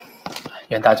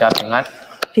愿大家平安。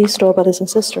Peace to our brothers and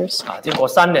sisters. 经过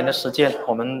3年的时间，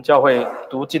我们教会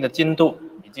读经的进度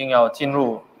已经要进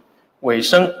入尾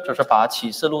声，就是把启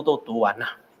示录都读完了。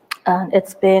And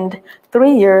it's been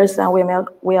 3 years, and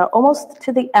we are almost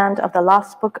to the end of the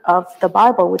last book of the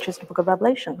Bible, which is the book of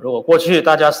Revelation. 如果过去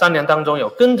大家3年当中有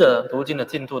跟着读经的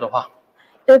进度的话，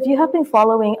 If you have been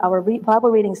following our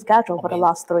Bible reading schedule for the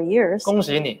last 3 years, 恭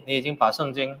喜你，你已经把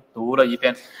圣经读了一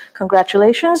遍。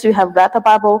 congratulations, you have read the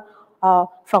Bible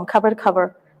from cover to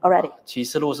cover already. 启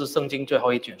示录是圣经最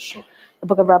后一卷书，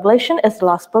 The book of Revelation is the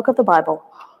last book of the Bible,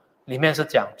 里面是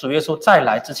讲主耶稣再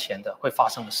来之前的会发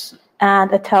生的事， and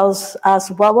it tells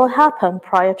us what will happen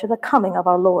prior to the coming of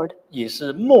our Lord. 也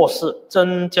是末世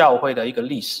真教会的一个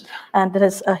历史。 And it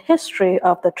is a history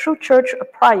of the true church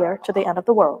prior to the end of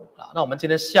the world. 那我们今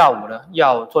天下午呢，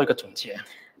要做一个总结。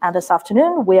 And this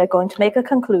afternoon, we are going to make a 我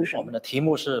conclusion. 们的题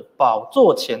目是宝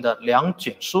座前的2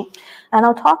卷书。 And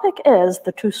our topic is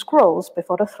the 2 scrolls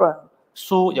before the throne.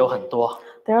 书有很多，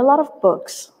 There are a lot of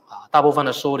books, 大部分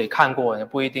的书你看过也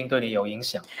不一定对你有影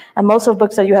响。 and most of the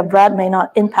books that you have read may not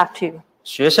impact you.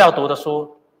 学校读的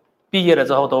书，毕业了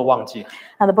之后都忘记了。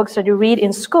 And the books that you read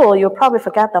in school, you'll probably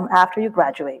forget them after you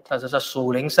graduate. 但是在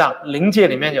属灵上，灵界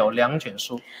里面有2卷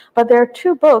书， But there are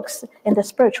 2 books in the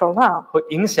spiritual realm, 会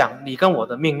影响你跟我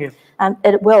的命运， and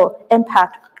it will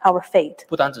impact our fate.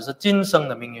 不单只是今生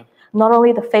的命运， Not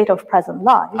only the fate of present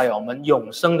还 life, 有我们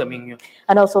永生的命运。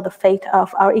 and also the fate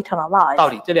of our eternal 到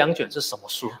life. 底这2卷是什么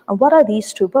书？ And what are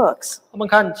these 2 books? 我们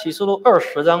看启示录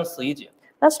20章11节。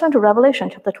 Let's turn to Revelation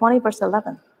chapter 20, verse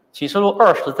 11. 启示录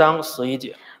20章11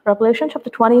节， Revelation chapter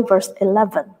 20, verse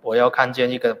 11. 我要看见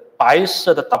一个白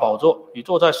色的大宝座，与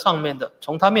坐在上面的，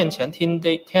从他面前天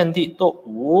地都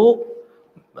无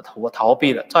逃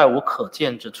避了，再无可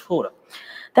见之处了。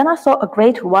 Then I saw a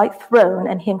great white throne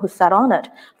and him who sat on it,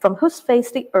 from whose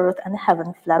face the earth and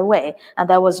heaven fled away, and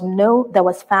there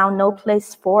was found no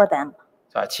place for them.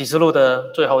 在启示录的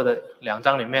最后的2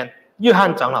章里面，约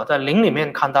翰长老在灵里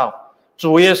面看到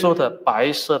主耶稣的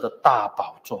白色的大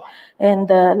宝座。 In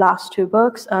the last 2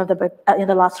 books of in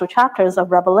the last 2 chapters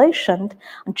of Revelation,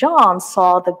 John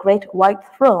saw the great white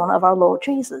throne of our Lord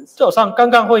Jesus. 就好像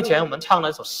刚刚会前我们唱的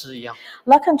一首诗一样，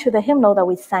 Like unto the hymnal that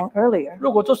we sang earlier.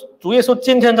 如果主耶稣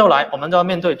今天就来，我们就要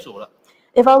面对主了，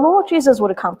 If our Lord Jesus were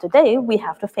to come today, we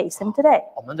have to face him today.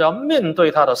 我们就要面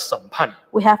对他的审判。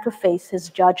 We have to face his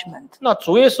judgment. 那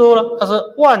主耶稣呢？他是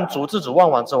万主之主，万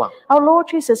王之王。 Our Lord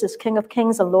Jesus is King of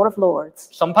Kings and Lord of Lords.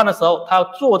 审判的时候，他要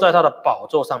坐在他的宝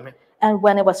座上面。 And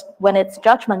when it's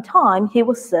judgment time, he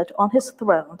will sit on his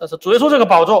throne. 但是主耶稣这个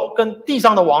宝座跟地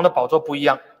上的王的宝座不一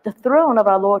样， The throne of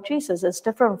our Lord Jesus is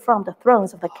different from the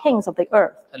thrones of the kings of the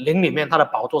earth. 灵里面他的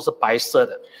宝座是白色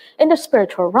的， In the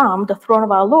spiritual realm, the throne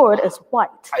of our Lord is white.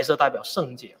 白色代表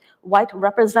圣洁。 White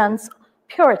represents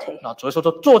purity. 那主耶稣就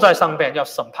坐在上面，要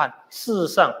审判世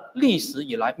上历史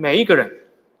以来每一个人。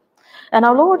 And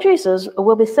our Lord Jesus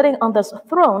will be sitting on this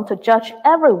throne to judge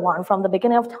everyone from the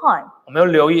beginning of time. 我们要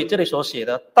留意这里所写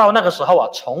的，到那个时候啊，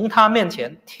从他面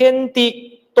前天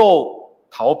地都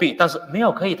逃避，但是没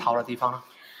有可以逃的地方了。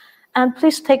 And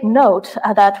please take note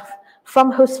that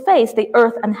from whose face the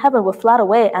earth and heaven were fled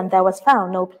away, and there was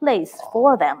found no place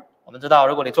for them. 我们知道，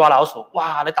如果你抓老鼠，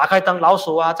哇，你打开灯，老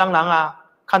鼠啊、蟑螂啊，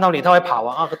看到你它会跑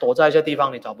啊，躲在一些地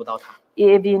方你找不到它。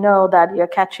 If you know that you're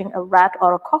catching a rat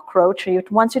or a cockroach,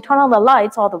 once you turn on the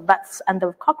lights, all the rats and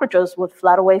the cockroaches would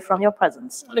fly away from your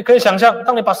presence. 你可以想象，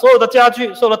当你把所有的家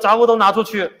具、所有的杂物都拿出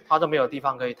去，它就没有地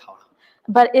方可以逃了。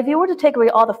 But if you were to take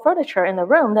away all the furniture in the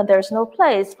room, then there's no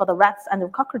place for the rats and the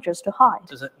cockroaches to hide.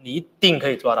 就是你一定可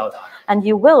以抓到它。 And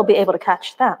you will be able to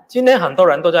catch them. 今天很多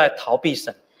人都在逃避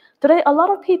神， Today, a lot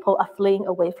of people are fleeing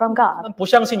away from 他 God. 们不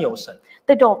相信有神。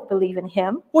 They don't believe in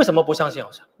Him. 为什么不相信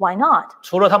有神？ Why not?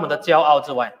 除了他们的骄傲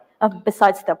之外，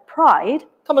 Besides their pride,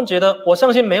 他们觉得我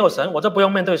相信没有神，我就不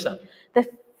用面对神。 they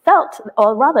felt,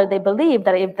 or rather, they believe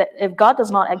that if God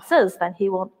does not exist, then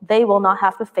they will not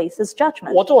have to face His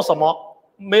judgment. 我做什么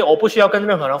我不需要跟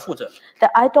任何人负责。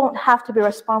 That I don't have to be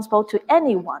responsible to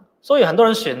anyone. 所以很多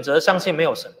人选择相信没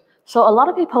有神， So a lot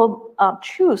of people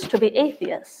choose to be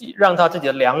atheists 让他自己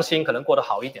的良心可能过得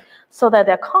好一点。 so that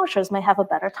their conscience may have a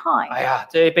better time. 哎呀，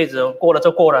这一辈子过了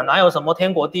就过了，哪有什么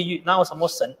天国地狱，哪有什么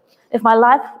神？ If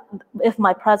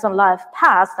my present life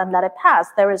passed, then let it pass.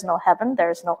 There is no heaven,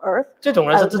 there is no earth, 这种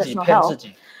人是自 there's 己 no 骗自 hell.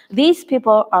 己。 These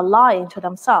people are lying to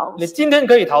你 themselves. 今天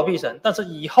可以逃避神，但是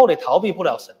以后你逃避不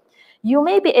了神。 You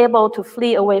may be able to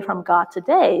flee away from God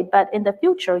today, but in the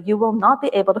future, you will not be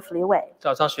able to flee away. 就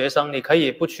好像学生，你可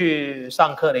以不去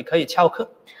上课，你可以翘课，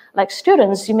 Like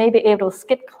students, you may be able to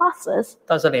skip classes,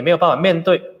 但是你没有办法面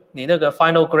对你那个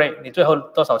final grade， 你最后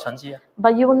多少成绩啊？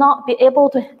 But you will not be able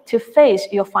to face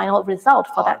your final result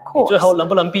for that 你最后 course. 能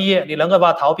不能毕业？你能够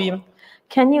把它逃避吗？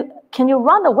 Can you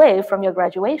run away from your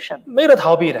graduation? 没得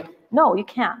逃避的。 No, you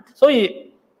can't. 所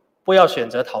以不要选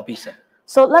择逃避神。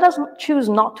 So let us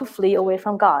choose not to flee away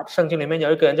from God. 圣经里面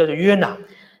有一个人叫做约拿，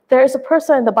 There is a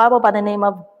person in the Bible by the name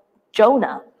of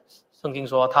Jonah. 圣经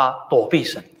说他躲避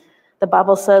神， The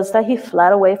Bible says that he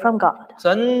fled away from God.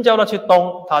 神叫他去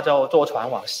东，他就坐船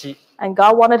往西。 And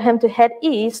God wanted him to head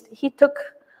east. He took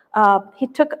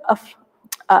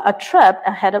a trip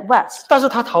and headed west. 但是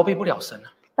他逃避不了神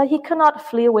啊， But he could not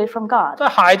flee away from God. 在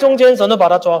海中间，神都把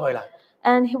他抓回来。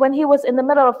 And when he was in the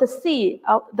middle of the sea,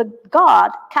 the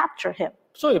God captured him.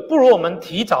 所以不如我们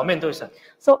提早面对神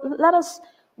So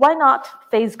why not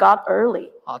face God early?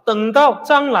 啊！等到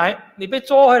将来你被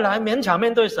抓回来，勉强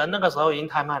面对神，那个时候已经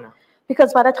太慢了。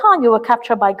 Because by the time you were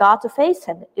captured by God to face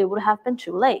him, it would have been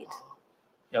too late.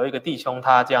 有一个弟兄，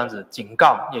他这样子警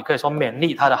告，也可以说勉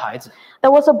励他的孩子。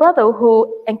 There was a brother who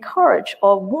encouraged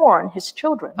or warned his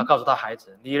children. 他告诉他孩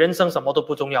子：“你人生什么都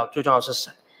不重要，最重要是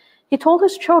神。 He told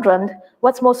his children,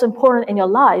 what's most important in your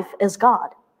life is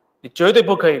God. 你绝对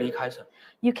不可以离开神，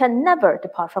 You can never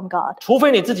depart from God 除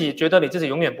非你自己觉得你自己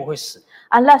永远不会死。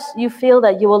 unless you feel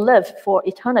that you will live for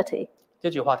eternity. ”这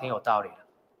句话挺有道理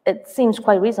的。 It seems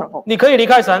quite reasonable. 你可以离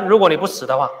开神，如果你不死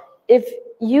的话， If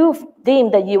you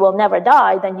deem that you will never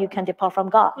die, then you can depart from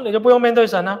God 你就不用面对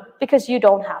神了。 because you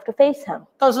don't have to face him.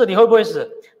 但是你会不会死？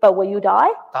 But will you die?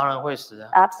 当然会死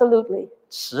啊， Absolutely.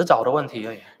 迟早的问题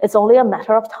而已。 It's only a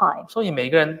matter of time. 所以每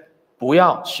个人不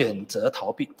要选择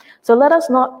逃避。 So let us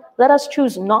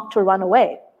choose not to run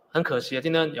away. 很可惜，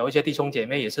今天有一些弟兄姐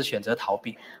妹也是选择逃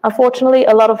避。 Unfortunately,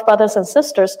 a lot of brothers and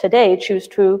sisters today choose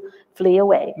to flee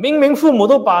away. 明明父母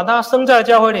都把他生在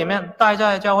教会里面，带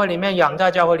在教会里面，养在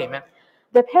教会里面，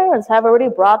 Their parents have already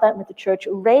brought them into church,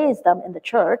 raised them in the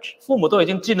church. 父母都已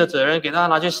经尽了责任，给他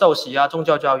拿去受洗啊，宗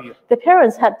教教育。 The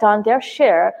parents had done their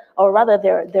share, or rather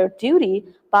their duty,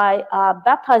 by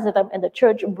baptizing them in the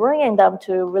church, bringing them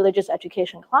to religious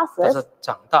education 但 classes. 是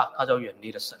长大他就远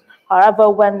离了神了。 However,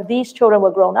 when these children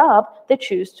were grown up, they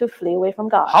choose to flee away from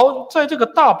God. 好，在这个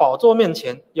大宝座面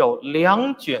前，有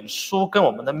两卷书跟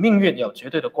我们的命运有绝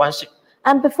对的关系。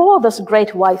 And before this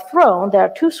great white throne, there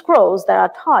are two scrolls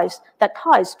that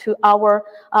ties to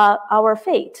our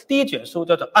fate. 第一卷书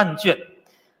叫做案卷，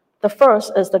 The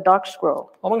first is the dark scroll.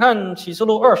 我们看启示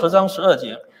录20章12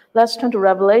节。 Let's turn to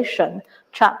Revelation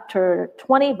chapter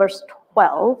 20, verse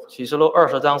 12. 启示录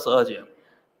20章12节，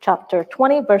 Chapter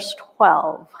 20, verse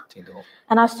 12. 请读。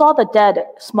 And I saw the dead,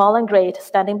 small and great,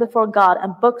 standing before God,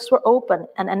 and books were opened,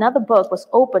 and another book was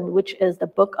opened, which is the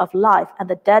book of life, and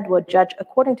the dead were judged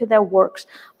according to their works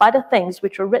by the things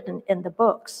which were written in the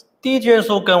books. 第一卷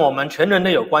书跟我们全人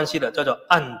类有关系的，叫做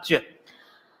案卷。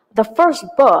 The first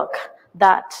book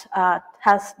that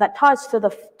ties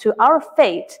to our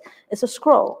fate is a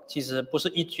scroll. 其实不是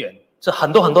一卷，是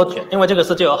很多很多卷，因为这个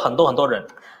世界有很多很多人。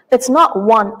 It's not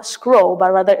one scroll,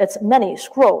 but rather it's many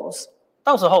scrolls.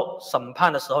 到时候审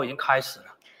判的时候已经开始了，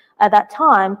 At that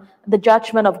time, the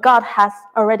judgment of God has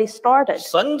already started.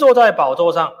 神坐在宝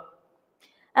座上，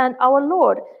 And our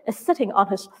Lord is sitting on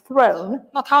his throne.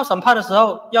 那他审判的时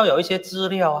候要有一些资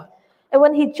料啊。 And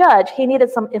when he judged, he needed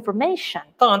some information.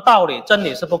 当然，道理真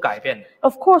理是不改变的，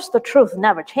 Of course, the truth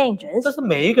never changes. 这是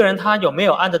每一个人他有没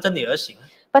有按照真理而行。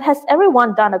 But has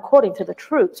everyone done according to the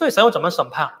truth? 所以神要怎么审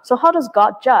判？ So how does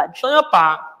God judge? 神要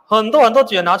把很多很多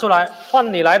卷拿出来，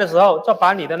换你来的时候，就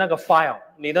把你的那个 file、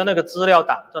你的那个资料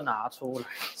档就拿出来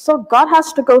So God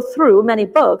has to go through many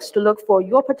books to look for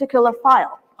your particular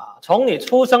file. 啊，从你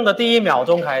出生的第一秒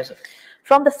钟开始，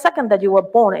 From the second that you were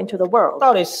born into the world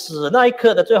到你死那一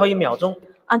刻的最后一秒钟，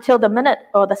 until the minute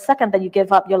or the second that you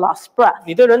give up your last breath.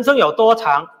 你的人生有多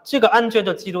长，这个案卷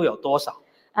就记录有多少。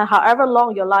 And however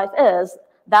long your life is,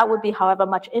 that would be however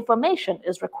much information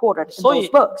is recorded in 所以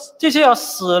those books. 这些要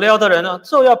死了的人呢，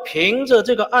就要凭着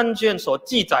这个案卷所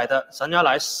记载的，神要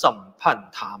来审判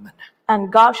他们。 And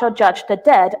God shall judge the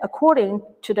dead according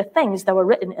to the things that were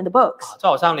written in the books. 就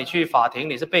好像你去法庭，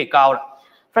你是被告了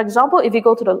For example, if you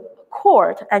go to the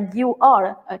court and you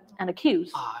are an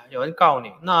accused, 啊，有人告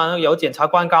你，那有检察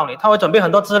官告你，他会准备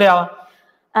很多资料啊。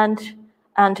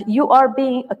 and you are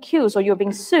being accused or you're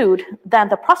being sued, then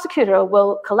the prosecutor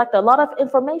will collect a lot of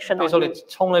information 比如 on 说 you. 你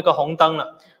冲了一个红灯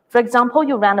了 For example,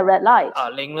 you ran a red light, 啊，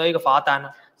领了一个罚单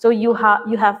了。 so you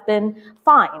have been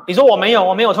fined, 你说我没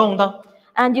有冲红灯，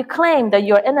 and you claim that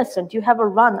you're innocent. You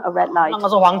haven't run a red 那 light. 个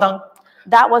是黄灯。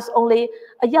 That was only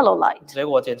a yellow light. 结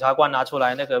果检察官拿出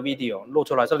来那个 video 录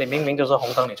出来，这里明明就是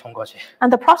红灯，你冲过去 And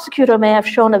the prosecutor may have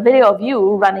shown a video of you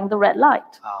running the red light.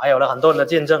 啊，还有了很多人的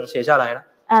见证写下来了。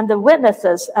and the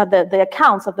witnesses, the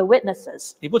accounts of the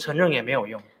witnesses. 你不承认也没有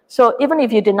用， So even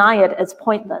if you deny it, it's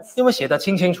pointless 因为写得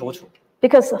清清楚楚。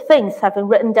 because things have been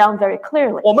written down very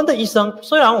clearly. 我们的一生，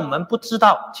虽然我们不知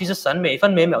道，其实神每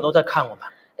分每秒都在看我们。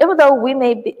 Even though we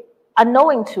may be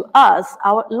unknowing to us,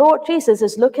 our Lord Jesus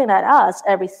is looking at us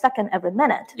every second, every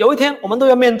minute. 有一天，我们都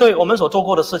要面对我们所做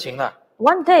过的事情的，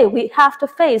 One day we have to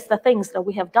face the things that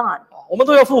we have done. 我们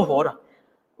都要复活的。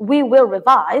 We will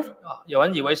revive. 有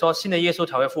人以为说信了耶稣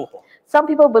才会复活， Some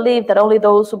people believe that only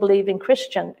those who believe in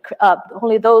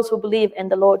only those who believe in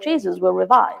the Lord Jesus will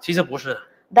revive. 其实不是的。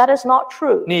 That is not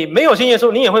true. 你没有信耶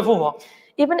稣，你也会复活，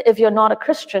 Even if you're not a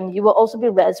Christian, you will also be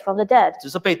raised from the dead, 只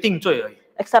是被定罪而已。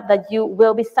 except that you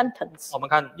will be sentenced. 我们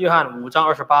看约翰5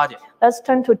章28节， Let's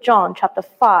turn to John chapter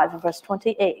 5, verse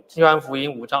 28. 约翰福音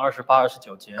5章28、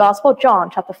29节。 Gospel John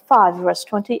chapter 5, verse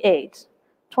 28.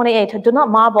 28. Do not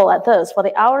marvel at this, for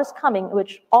the hour is coming in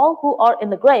which all who are in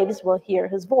the graves will hear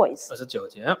his voice. 29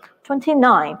节，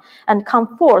 29. And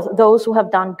come forth those who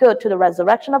have done good to the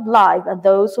resurrection of life, and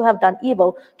those who have done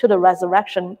evil to the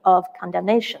resurrection of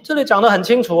condemnation. 这里讲得很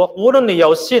清楚哦，无论你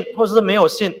有信或是没有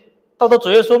信，到主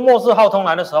耶稣末世号筒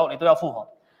来的时候，你都要复活。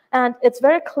 And it's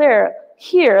very clear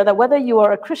here that whether you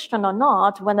are a Christian or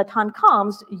not, when the time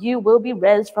comes, you will be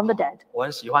raised from the dead. 我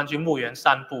很喜欢去墓园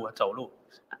散步走路，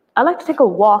 I like to take a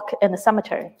walk in the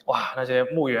cemetery. 哇，那些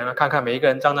墓园啊，看看每一个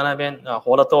人站在那边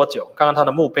活了多久，看看他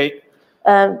的墓碑。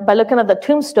 By looking at the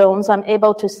tombstones, I'm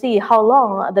able to see how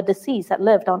long the deceased had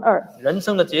lived on earth. 人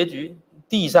生的结局，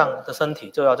地上的身体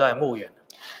就要在墓园。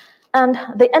 And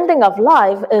the ending of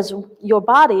life is your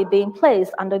body being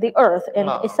placed under the earth in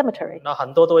a cemetery. 那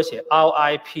很多都会写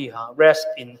RIP 哈，Rest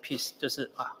in Peace，就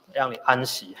是让你安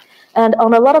息。 And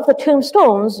on a lot of the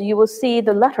tombstones, you will see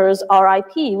the letters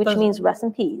RIP, which means rest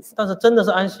in peace. 但是真的是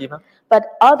安息吗？ But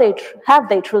have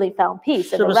they truly found peace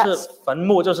是 in 不 the 是 rest? 坟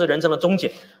墓就是人生的终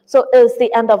结？ So is the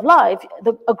end of life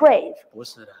a grave? 不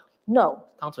是的。 No.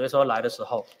 当主耶稣来的时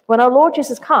候， When our Lord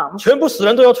Jesus comes, 全部死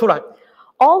人都要出来，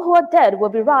 all who are dead will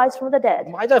be raised from the dead.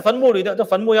 埋在坟墓里的，这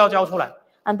坟墓要交出来；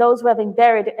 And those who have been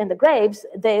buried in the graves,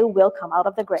 they will come out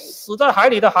of the grave. 死在海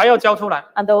里的还要交出来，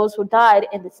 And those who died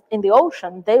in the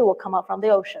ocean, they will come out from the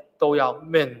ocean. 都要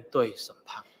面对审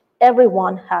判。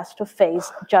 Everyone has to face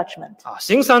judgment.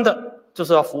 行善的就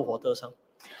是要复活得生，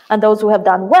 And those who have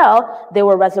done well, they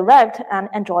will resurrect and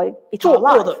enjoy 做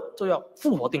eternal 恶的 life. 就要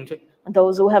复活定罪。 And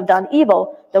those who have done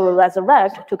evil, they will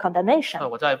resurrect to condemnation.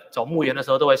 我在走墓园的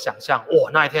时候都会想象，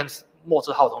哇，那一天末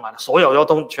世号筒来了，所有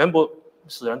全部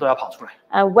死人都要跑出来。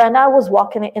 And when I was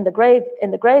walking in the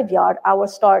graveyard, I would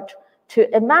start to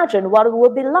imagine what it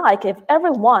would be like if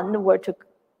everyone were to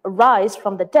rise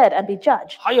from the dead and be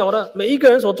judged. 还有呢，每一个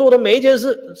人所做的每一件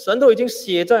事，神都已经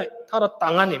写在他的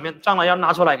档案里面，将来要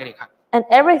拿出来给你看。 And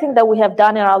everything that we have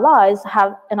done in our lives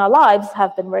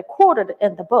have been recorded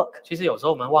in the book. 其实有时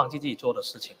候我们忘记自己做的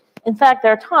事情， In fact, there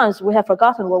are times we have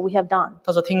forgotten what we have done.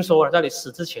 但是听说了，在你死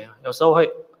之前，有时候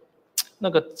会那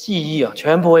个记忆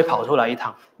全部会跑出来一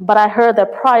趟。 But I heard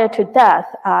that prior to death,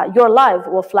 your life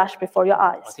will flash before your 我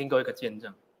eyes. 听过一个见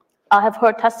证， I have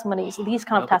heard testimonies, these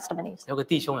kind of testimonies. 有个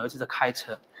弟兄有一次在开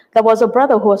车， There was a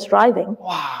brother who was driving.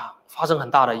 哇，发生很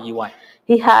大的意外，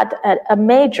 He had a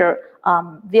major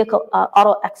vehicle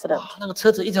auto accident. 那个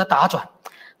车子一直在打转，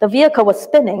 The vehicle was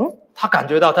spinning. 他感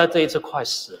觉到他这一次快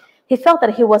死了， He felt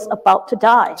that he was about to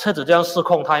die, 车子这样失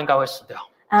控，他应该会死掉。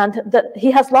 and that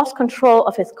he has lost control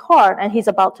of his car and he's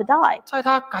about to die. 在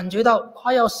他感觉到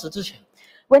快要死之前，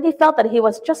 When he felt that he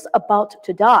was just about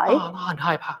to die, 他很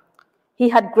害怕，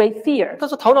 he had great fear. 但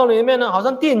是头脑里面呢，好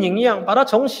像电影一样，把他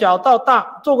从小到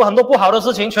大做过很多不好的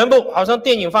事情，全部好像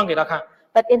电影放给他看。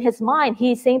 But in his mind,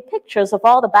 he's seeing pictures of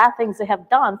all the bad things they have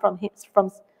done from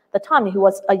the time he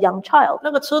was a young child.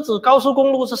 那个车子高速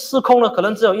公路是失控了，可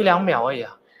能只有1-2秒而已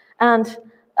啊。 And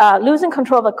losing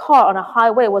control of the car on a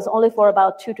highway was only for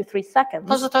about 2 to 3但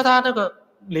seconds. 是在他那个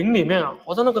灵里面啊，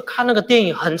好像看那个电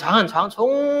影很长很长，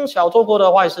从小做过的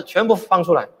坏事全部放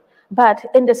出来。 But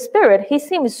in the spirit, he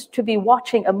seems to be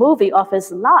watching a movie of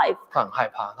his life. 他很害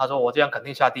怕，他说我这样肯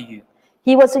定下地狱。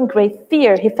 He was in great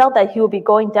fear. He felt that he would be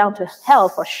going down to hell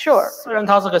for sure. 虽然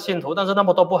他是个信徒，但是那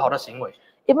么多不好的行为，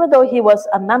 Even though he was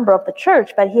a member of the church,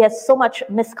 but he has so much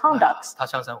misconduct. 他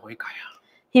向神悔改啊。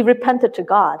 He repented to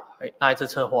God, 那一次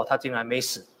车祸他竟然没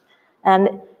死，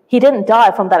 and he didn't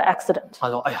die from that accident. 他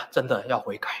说哎呀，真的要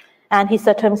悔改。 And he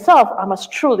said to himself, I must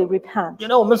truly repent. 原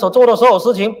来我们所做的所有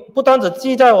事情，不单只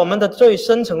记在我们的最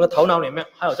深层的头脑里面，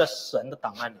还有在神的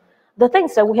档案里面。 The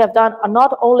things that we have done are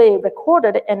not only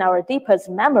recorded in our deepest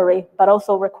memory, but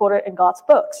also recorded in God's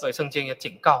books. 所以圣经也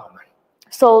警告我们，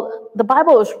 So the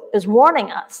Bible is warning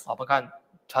us. 我们看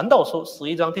传道书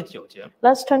11章第9节。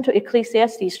 Let's turn to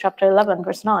Ecclesiastes chapter 11,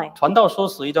 verse 9. 传道书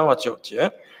11章的9节。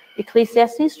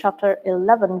 Ecclesiastes chapter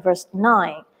 11, verse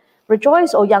 9.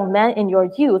 Rejoice, O young men, in your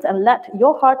youth, and let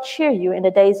your heart cheer you in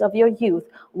the days of your youth.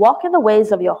 Walk in the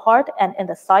ways of your heart and in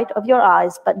the sight of your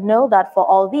eyes, but know that for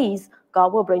all these,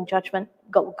 God will bring judgment.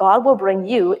 God will bring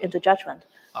you into judgment.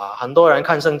 很多人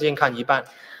看圣经看一半，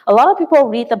 A lot of people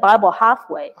read the Bible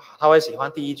halfway. 他会喜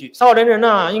欢第一句：少年人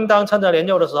啊，应当趁着年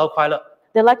幼的时候快乐。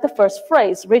 They like the first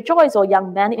phrase, rejoice, O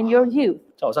young men, in your youth.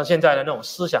 就好像现在的那种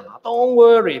思想，Don't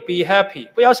worry, be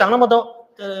happy， 不要想那么多。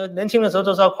年轻的时候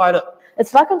就是要快乐。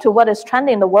 It's likened to what is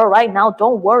trending in the world right now.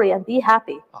 Don't worry and be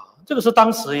happy. 这个是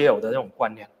当时也有的那种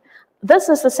观念。 This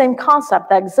is the same concept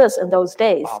that exists in those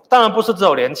days. 当然不是只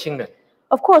有年轻人，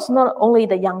 Of course, not only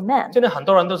the young men. 现在很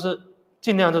多人都是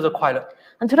尽量就是快乐，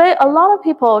 And today, a lot of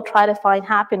people try to find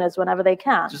happiness whenever they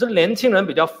can. 只是年轻人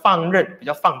比较放任，比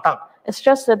较放荡。 It's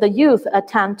just that the youth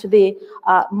tend to be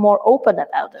more open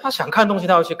about it. 他想看东西，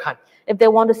他会去看。 If they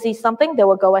want to see something, they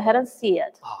will go ahead and see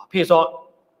it. 譬如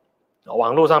说，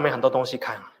网络上面很多东西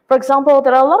看， For example,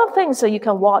 there are a lot of things that you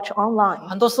can watch online.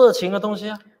 很多色情的东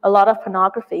西啊， A lot of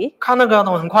pornography. 看那个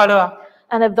很快乐啊。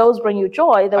 And if those bring you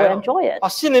joy, they 还 will 有 enjoy it.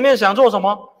 心里面想做什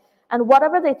么， And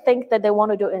whatever they think that they want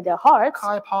to do in their hearts,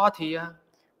 开 party 啊，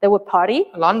 they would party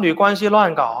男女关系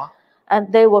乱搞啊，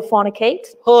 and they would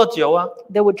fornicate, 喝酒啊，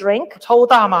 they would drink, 抽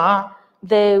大麻啊，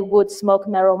 they would smoke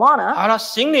marijuana, 好了，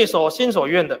行你心所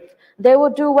愿的， they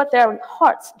would do what their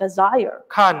hearts desire.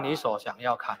 看你所想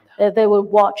要看的。 They would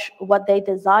watch what they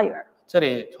desire. 这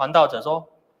里传道者说：“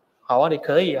好啊，你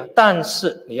可以啊，但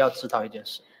是你要知道一件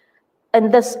事， In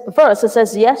this verse, it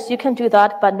says, yes, you can do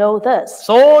that, but know this.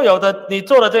 所有的你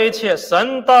做的这一切，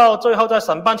神到最后在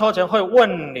审判抽前会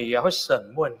问你啊，会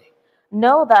审问你。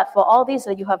 Know that for all these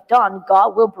that you have done,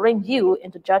 God will bring you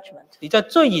into judgment. 你在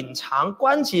最隐藏、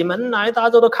关起门来大家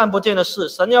都看不见的事，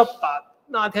神要把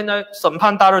那天的审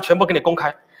判大日全部给你公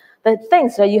开。 The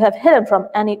things that you have hidden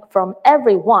from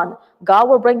everyone, God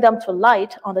will bring them to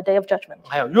light on the day of judgment.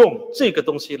 还有用这个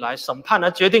东西来审判，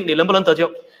来决定你能不能得救。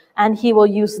 And he will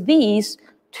use these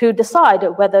to decide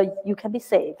whether you can be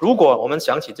saved. 如果我们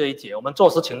想起这一节，我们做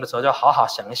事情的时候就要好好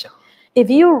想一想。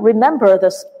 If you remember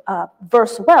this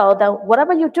verse well, then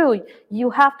whatever you do, you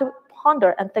have to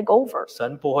ponder and think over.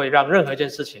 神不会让任何一件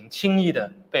事情轻易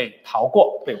的被逃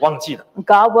过、被忘记的。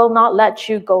 God will not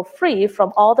let you go free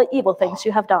from all the evil things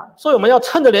you have done. 所以我们要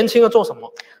趁着年轻要做什么？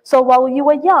 So while you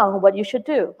were young, what you should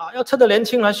do? 要趁着年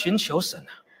轻来寻求神。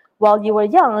 While you were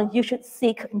young, you should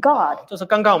seek God. 这是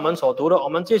刚刚我们所读的，我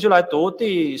们继续来读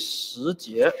第10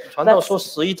节，传道书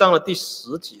11章的第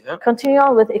10节。 Continue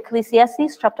on with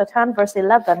Ecclesiastes chapter 10, verse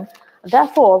 11.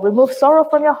 Therefore, remove sorrow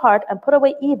from your heart and put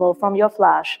away evil from your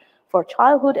flesh, for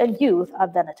childhood and youth are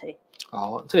vanity.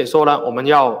 好，这里说了，我们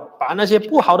要把那些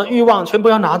不好的欲望全部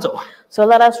要拿走， So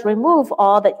let us remove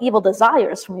all the evil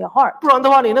desires from your heart. 不然的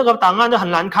话，你那个档案就很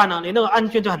难看了，你那个案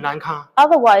卷就很难看啊。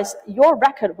 Otherwise, your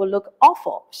record will look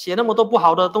awful. 写那么多不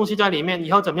好的东西在里面，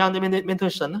以后怎么样面对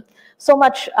神呢？ So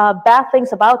much bad things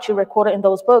about you recorded in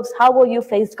those books. How will you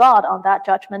face God on that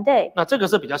judgment day? 那这个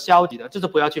是比较消极的，就是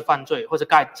不要去犯罪或者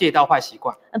戒掉坏习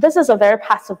惯 And this is a very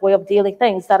passive way of dealing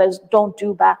things. That is, don't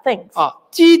do bad things. 啊。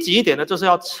积极一点的，就是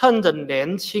要趁着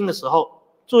年轻的时候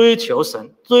追求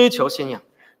神，追求信仰。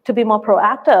 To be more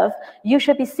proactive, you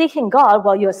should be seeking God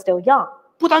while you are still young.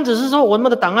 不单只是说我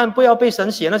们的档案不要被神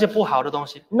写那些不好的东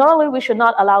西， Not only we should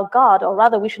not allow God, or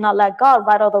rather we should not let God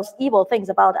write all those evil things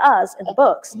about us in the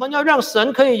books, 我们要让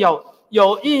神可以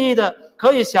有意义的、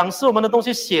可以赏识我们的东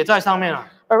西写在上面啊。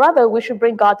 but rather we should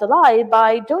bring God to light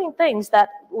by doing things that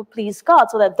would please God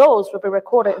so that those will be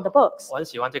recorded in the books. 我很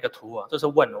喜欢这个图啊，就是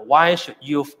问 Why should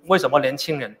you？ 为什么年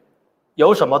轻人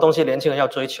有什么东西年轻人要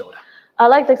追求的？ I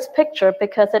like this picture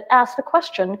because it asks the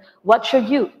question, what should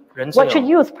youth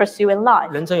pursue in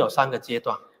life? 人生有3个阶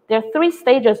段， There are 3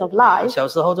 stages of life. 小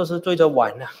时候就是追着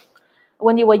玩的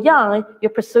When you were young,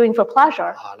 you're pursuing for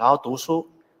pleasure 然后读书，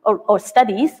 or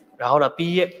studies. 然后呢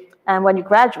毕业， And when you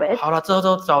graduate, 好了之后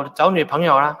就找女朋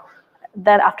友啦，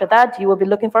 then after that, you will be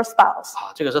looking for a spouse.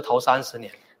 这个是头30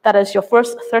年， That is your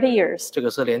first 30 years. 这个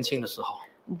是年轻的时候，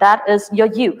 That is your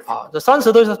youth. 这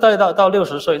30都是到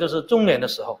60岁，就是中年的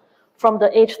时候， From the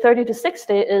age 30 to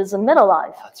 60 is middle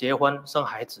life. 结婚生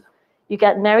孩子， You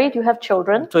get married, you have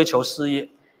children, 追求事业，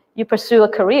 you pursue a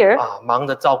career, 忙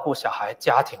着照顾小孩、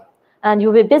家庭。 and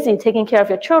you'll be busy taking care of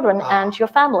your children and your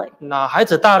family. 那孩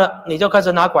子大了，你就开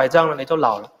始拿拐杖了，你就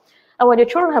老了 And when your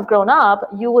children have grown up,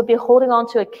 you will be holding on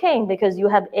to a cane because you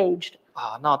have aged.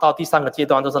 那到第3个阶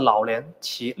段就是老年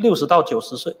期，60到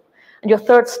90岁 And your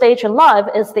third stage in life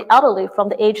is the elderly from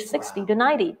the age 60 to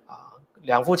 90.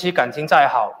 两夫妻感情再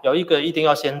好，有一个一定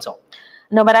要先走。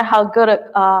No matter how good,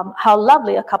 how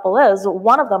lovely a couple is,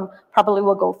 one of them probably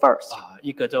will go first,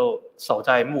 一个就守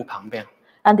在墓旁边，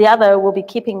 and the other will be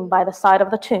keeping by the side of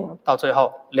the tomb. 到最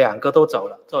后两个都走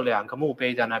了，就2个墓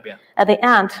碑在那边。At the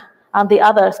end, the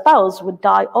other spouse would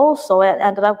die also and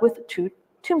ended up with 2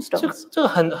 tombstones. 这个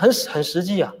很实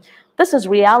际啊。 This is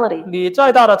reality. 你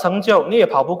再大的成就，你也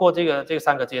跑不过这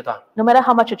3个阶段。 No matter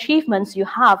how much achievements you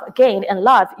have gained in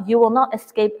life, you will not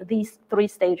escape these 3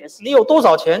 stages. 你有多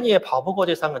少钱，你也跑不过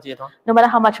这3个阶段。 No matter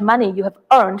how much money you have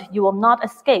earned, you will not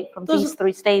escape from these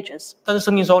 3 stages. 但是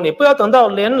圣经说，你不要等到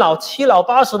年老7老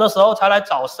80的时候才来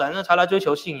找神，才来追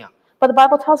求信仰。 But the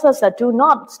Bible tells us that do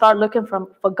not start looking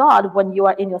for God when you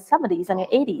are in your 70s and your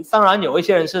 80s. 当然，有一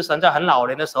些人是神在很老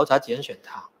年的时候才拣选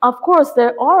他。 Of course,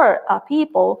 there are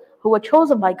people who were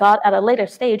chosen by God at a later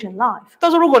stage in life.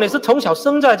 但是如果你是从小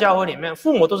生在教会里面，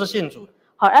父母都是信主的，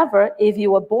 However, if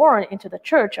you were born into the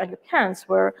church and your parents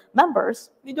were members,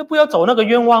 你就不要走那个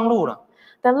冤枉路了，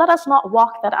 then let us not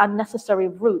walk that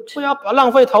unnecessary route. 不要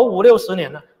浪费头5、60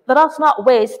年了， Let us not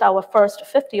waste our first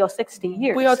 50 or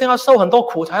 60不要 years. 等他受很多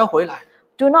苦才要回来。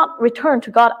 Do not return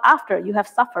to God after you have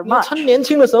suffered 你要 much. 趁年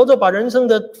轻的时候就把人生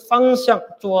的方向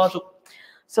抓住，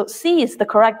 So seize the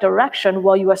correct direction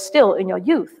while you are still in your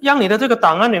youth. 让你的这个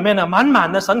档案里面呢，满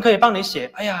满的神可以帮你写。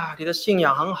哎呀，你的信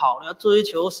仰很好，你要追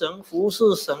求神、服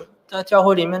侍神，在教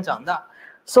会里面长大，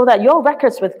 So that your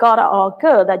records with God are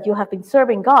good, that you have been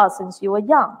serving God since you were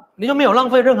young. 你就没有浪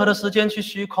费任何的时间去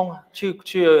虚空啊，去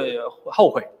后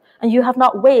悔。 And you have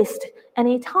not wasted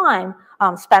any time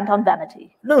spent on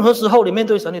vanity. 任何时候你面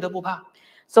对神，你都不怕。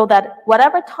 So that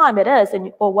whatever time it is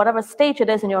or whatever stage it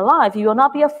is in your life, you will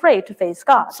not be afraid to face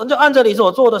God. 神就按照你所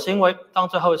做的行为，当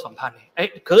最后会审判你。哎，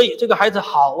可以，这个孩子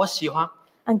好，我喜欢。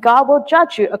 And God will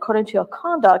judge you according to your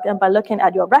conduct, and by looking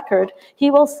at your record, He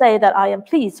will say that I am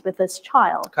pleased with this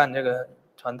child. 看这个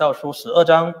传道书12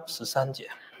章13节，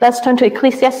 Let's turn to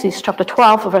Ecclesiastes chapter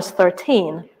 12, verse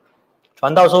 13.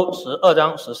 传道书12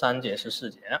章13节14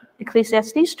节。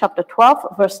 Ecclesiastes chapter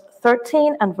 12, verse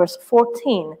 13 and verse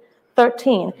 14.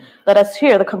 13. Let us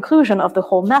hear the conclusion of the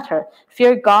whole matter.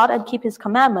 Fear God and keep His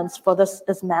commandments, for this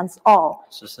is man's all.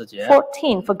 14节，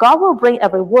 14. For God will bring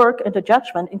every work into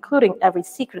judgment, including every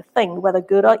secret thing, whether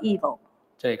good or evil.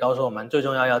 这里告诉我们，最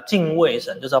重要敬畏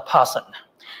神，就是要怕神。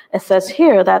 It says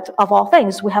here that of all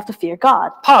things we have to fear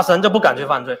God. 怕神就不敢去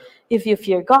犯罪。 If you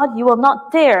fear God, you will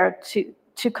not dare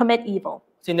to commit evil.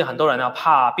 今天很多人要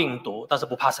怕病毒，但是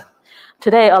不怕神。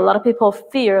 Today, a lot of people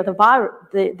fear the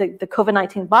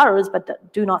COVID-19 virus, but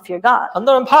do not fear God. 很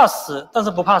多人怕死，但是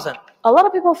不怕神。 A lot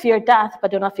of people fear death, but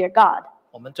do not fear God.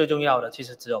 我们最重要的其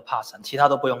实只有怕神，其他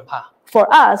都不用怕。 For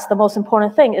us, the most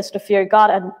important thing is to fear God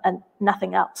and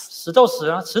nothing else. 死就死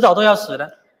了，迟早都要死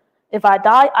的。 If I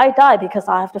die because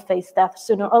I have to face death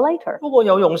sooner or later. 如果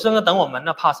有永生要等我们，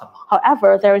那怕什么？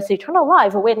 However, there is eternal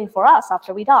life waiting for us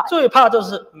after we die. 最怕就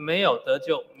是没有得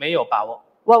救，没有把握，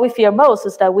 What we fear most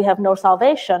is that we have no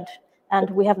salvation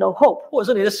and we have no hope, 或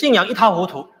者是你的信仰一塌糊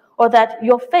涂， or that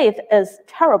your faith is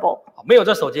terrible. 没有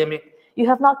在守诫命。 You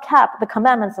have not kept the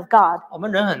commandments of God. 我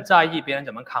们人很在意别人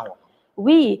怎么看我们，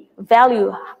 We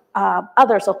value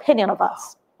others' opinion of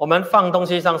us. 我们放东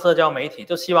西上社交媒体，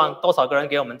就希望多少个人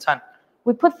给我们赞。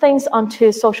 We put things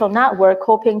onto social network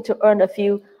hoping to earn a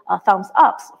few thumbs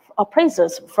ups or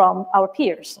praises from our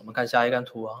peers. 我们看下一张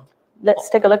图啊，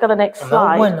 Let's take a look at the next 我们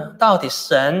要问 slide. 呢，到底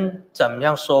神怎么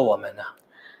样说我们呢？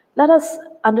 Let us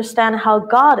understand how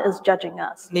God is judging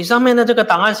us. 你上面的这个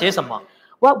档案写什么？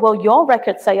 What will your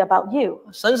record say about you?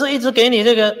 神是一直给你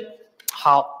这个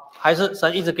好，还是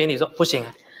神一直给你说不行？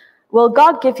 Will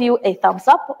God give you a thumbs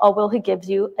up or will He give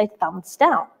you a thumbs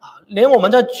down? 连我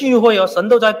们在聚会哦，神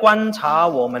都在观察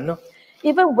我们呢。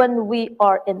 Even when we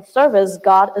are in service,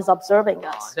 God is observing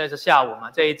us. 现在是下午嘛，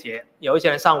这一节有一些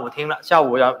人上午听了，下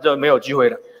午就没有聚会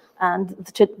了。 And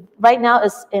right now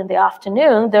is in the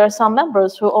afternoon. There are some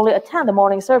members who only attend the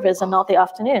morning service and not the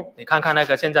afternoon. 你看看那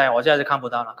个，我现在是看不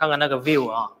到了，看看那个 view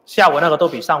啊，下午那个都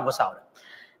比上午少了。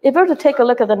 If we were to take a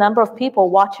look at the number of people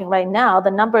watching right now,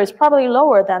 the number is probably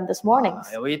lower than this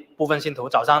morning's. 有一部分信徒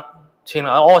早上听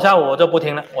了，哦，下午我就不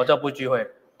听了，我就不聚会了。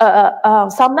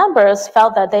 Some members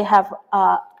felt that they have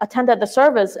attended the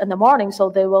service in the morning, so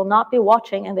they will not be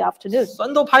watching in the afternoon.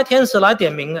 神都派天使来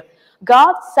点名了。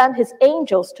 God sent His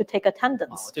angels to take 我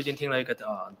attendance. 最近听了一个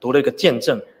读了一个见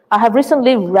证， I have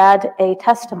recently read a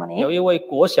testimony. 有一位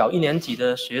国小1年级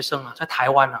的学生啊，在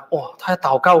台湾啊，哇，他在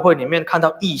祷告会里面看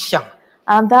到异象。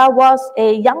And there was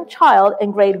a young child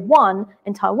in grade 1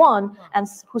 in Taiwan and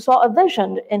who saw a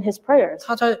vision in his prayers.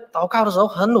 他在祷告的时候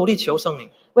很努力求圣灵，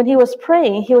 When he was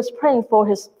praying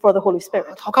for the Holy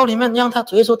Spirit. 祷告里面让他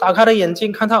主耶稣打开了眼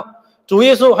睛，看到主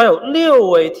耶稣还有六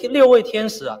位天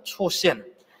使出现。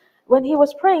 When he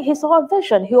was praying, he saw a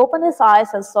vision. He opened his eyes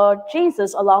and saw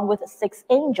Jesus along with 6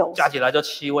 angels. 加起来就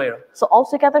7位了。 So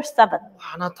altogether 7.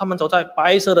 哇，那他们走在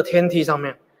白色的天梯上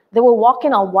面， They were walking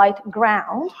on white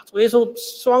ground. 主耶稣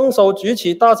双手举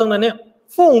起，大声的念：“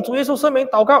奉主耶稣圣名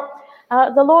祷告。”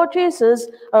 The Lord Jesus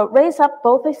raised up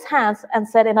both his hands and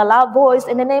said in a loud voice,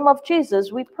 "In the name of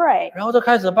Jesus, we pray." 然后就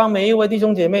开始帮每一位弟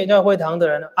兄姐妹在会堂的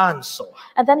人按手。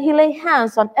 And then he laid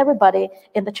hands on everybody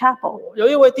in the chapel.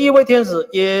 第一位天使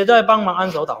也在帮忙按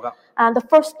手祷告。 And the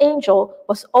first angel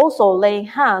was also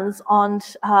laying hands on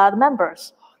the members.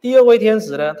 第二位天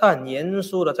使呢，他很严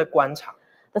肃的在观察，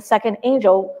 The second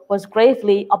angel was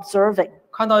gravely observing.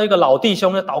 看到一个老弟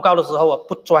兄在祷告的时候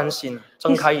不专心，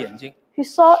睁开眼睛。 He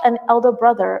saw an elder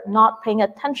brother not paying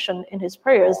attention in his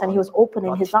prayers, and he was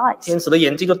opening his eyes. 天使的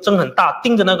眼睛就睁很大，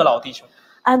盯着那个老弟兄。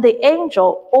 And the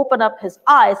angel opened up his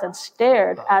eyes and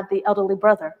stared at the elderly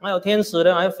brother. 还有天使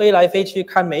呢，还飞来飞去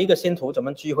看每一个信徒怎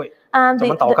么聚会， And 怎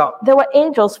么祷告。 there were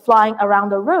angels flying around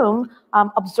the room,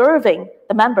 observing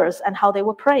the members and how they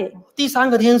were praying. 第三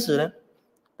个天使呢，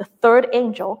 The third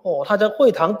angel, 他在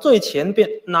会堂最前边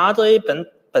拿着一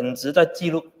本子在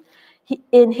记录。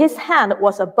 in his hand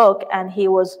was a book, and he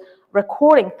was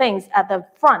recording things at the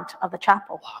front of the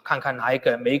chapel. 哇，看看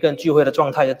每一个人聚会的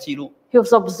状态的记录。 He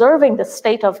was observing the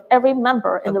state of every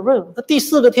member in the room. 那第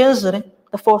四个天使呢，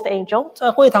 The fourth angel,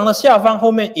 在会堂的下方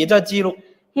后面也在记录。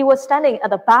 he was standing at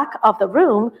the back of the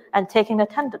room and taking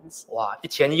attendance. 哇，一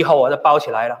前一后就包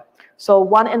起来了。 So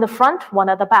one in the front, one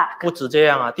at the back. 不止这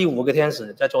样第五个天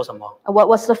使在做什么？ What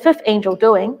was the fifth angel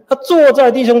doing? 他坐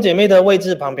在弟兄姐妹的位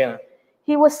置旁边。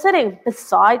 He was sitting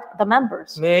beside the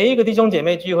members. 每一个弟兄姐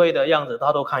妹聚会的样子，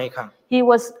他都看一看。 He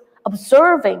was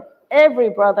observing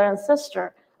every brother and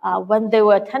sister when they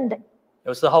were attending.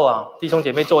 有时候弟兄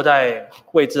姐妹坐在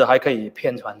位置还可以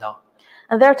骗传道。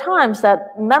 And there are times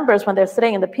that members, when they're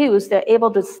sitting in the pews, they're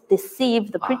able to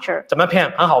deceive the preacher. 怎么骗？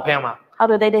很好骗嘛。 How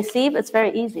do they deceive? It's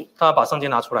very easy. 他把圣经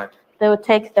拿出来， They would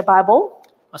take the Bible,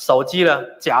 手机呢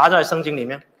夹在圣经里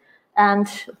面。 and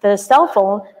the cell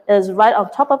phone is right on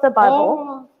top of the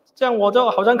Bible. 这样我就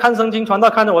好像看圣经，传道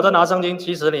看着我在拿圣经，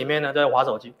其实里面呢在滑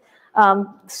手机。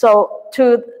 So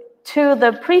to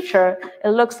the preacher, it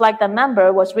looks like the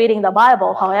member was reading the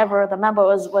Bible. However, the member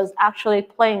was actually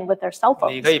playing with their cell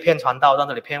你 phones. 可以骗传道，但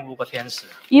是你骗5个天使。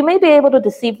 You may be able to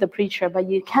deceive the preacher, but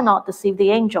you cannot deceive the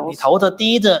你 angels. 头着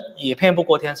低着也骗不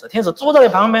过天使，天使坐在你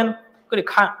旁边，给你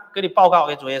看，给你报告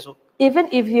给主耶稣。 Even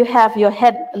if you have your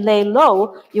head lay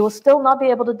low, you will still not be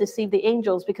able to deceive the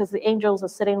angels because the angels are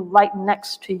sitting right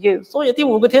next to you. 所以第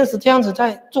5个天使这样子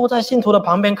坐在信徒的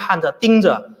旁边看着盯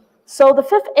着。 So the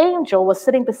fifth angel was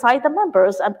sitting beside the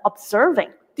members and observing.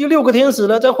 第6个天使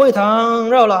呢，在会堂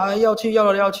绕来绕去，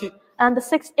绕来绕去。 And the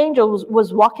sixth angel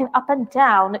was walking up and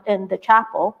down in the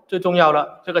chapel. 最重要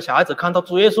了，这个小孩子看到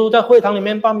主耶稣在会堂里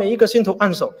面帮每一个信徒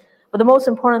按手。 But the most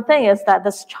important thing is that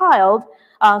this child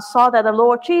saw that the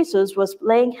Lord Jesus was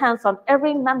laying hands on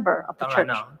every member of the 当然 church.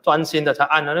 了，专心的才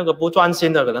按了，那个不专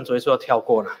心的可能主耶稣要跳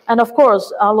过了。 And of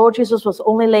course, Lord Jesus was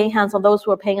only laying hands on those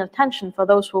who were paying attention. For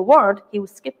those who weren't, he would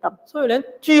skip them. 所以连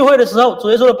聚会的时候，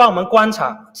主耶稣都帮我们观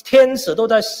察，天使都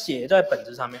在写在本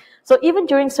子上面。 So even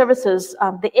during services,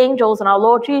 the angels and our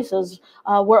Lord Jesus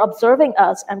were observing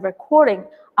us and recording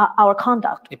our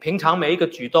conduct. 你平常每一个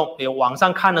举动，你网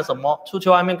上看了什么，出去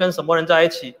外面跟什么人在一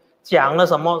起，讲了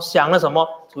什么，想了什么，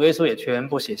主耶稣也全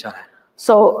部写下来。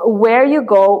 So where you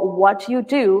go, what you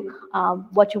do,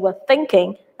 what you were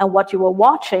thinking, and what you were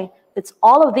watching, it's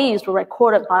all of these were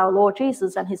recorded by our Lord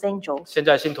Jesus and his angels. 现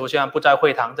在信徒虽然不在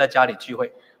会堂，在家里聚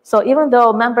会， So even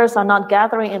though members are not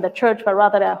gathering in the church, but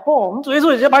rather at home, 主耶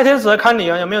稣也在派天使来看你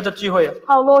有没有在聚会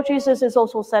our Lord Jesus is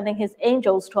also sending his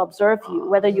angels to observe you,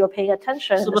 whether you're paying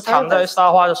attention 是 in 不 the 是躺在 service.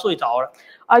 沙发就睡着了，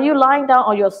 Are you lying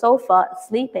down on your sofa 或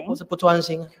sleeping? 是不专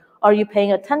心？ Are you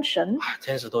paying attention?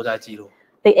 天使都在记录。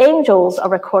 The angels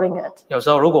are recording it. 有时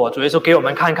候如果主耶稣给我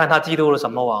们看看他记录了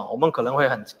什么我们可能会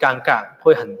很尴尬，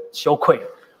会很羞愧。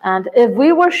 And if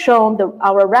we were shown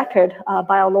our record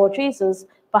by our Lord Jesus,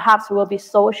 perhaps we will be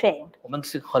so ashamed. 我们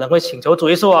可能会请求主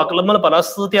耶稣能不能把它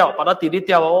撕掉，把它delete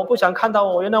掉我不想看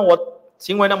到原来我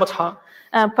行为那么差。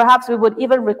 And perhaps we would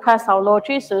even request our Lord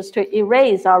Jesus to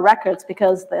erase our records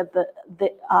because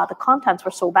the contents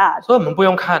were so bad. 所以我们不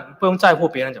用看，不用在乎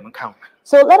别人怎么看我们。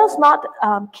So let us not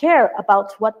care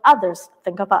about what others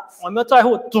think of us. 我们要在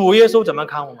乎主耶稣怎么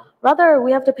看我们。 Rather,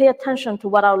 we have to pay attention to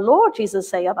what our Lord Jesus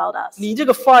say about us. 你这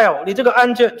个 file， 你这个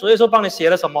案卷，主耶稣帮你写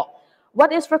了什么？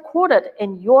 What is recorded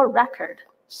in your record?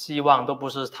 希望都不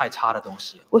是太差的东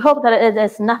西。 We hope that it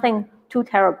is nothing too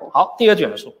terrible. 好，第二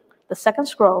卷书 The second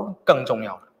scroll, 更重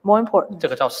要了， more important. 这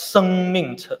个叫生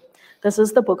命册。 This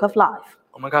is the book of life.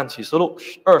 我们看启示录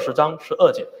20章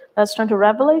12节。 Let's turn to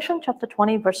Revelation chapter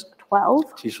 20, verse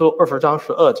 12. 启示录20章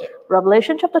12节。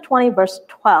 Revelation chapter 20, verse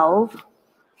 12.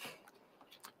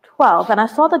 12. And I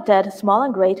saw the dead, small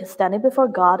and great, standing before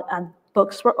God, and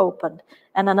books were opened.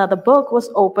 And another book was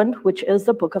opened, which is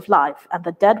the book of life. And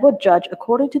the dead were judged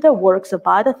according to their works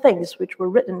by the things which were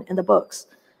written in the books.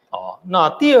 那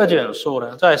第二卷书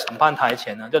呢，在审判台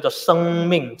前呢，叫做生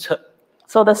命册。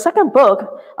 So the second book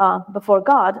before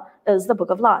God is the book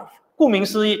of life. 顾名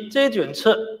思义，这一卷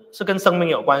册是跟生命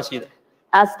有关系的。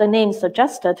 As the name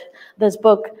suggested, this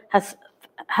book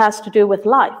has to do with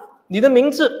life. 你的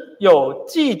名字有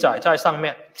记载在上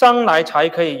面，将来才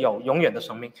可以有永远的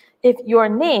生命。 If your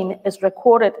name is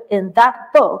recorded in that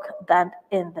book, then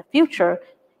in the future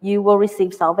you will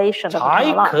receive salvation of 才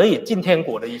eternal life. 可以进天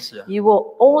国的意思。 You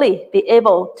will only be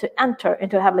able to enter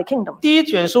into a heavenly kingdom. 第一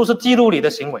卷书是记录你的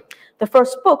行为， The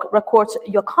first book records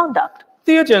your conduct.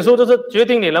 第二卷书就是决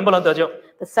定你能不能得救。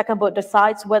 The second book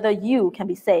decides whether you can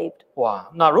be saved. 哇，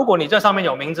那如果你在上面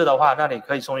有名字的话，那你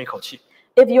可以松一口气。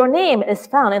 If your name is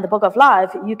found in the book of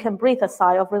life, you can breathe a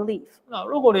sigh of relief. 那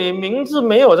如果你名字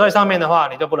没有在上面的话，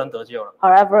你就不能得救了。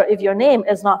 However, if your name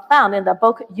is not found in the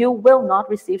book, you will not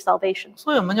receive salvation.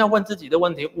 所以我们要问自己的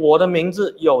问题：我的名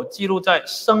字有记录在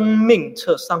生命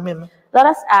册上面吗？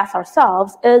 Let us ask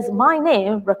ourselves, is my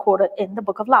name recorded in the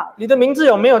book of life? 你的名字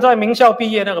有没有在名校毕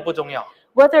业？那个不重要。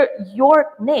 Whether your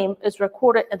name is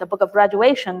recorded in the book of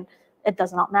graduation, it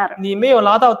does not matter. 你没有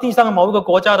拿到地上某一个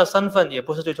国家的身份，也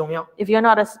不是最重要。 If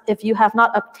you have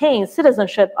not obtained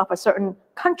citizenship of a certain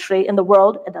country in the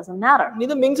world, it doesn't matter. 你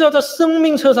的名字要在生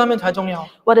命册上面才重要。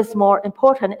 What is more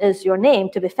important is your name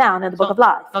to be found in the book of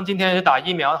life. 像今天去打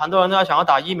疫苗，很多人都想要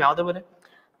打疫苗，对不对？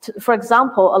 For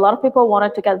example, a lot of people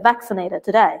wanted to get vaccinated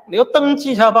today. 你要登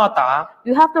记才有办法打，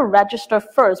 You have to register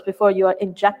first before you are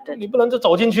injected. 你不能就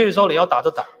走进去的时候你要打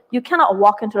就打。 You cannot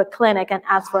walk into a clinic and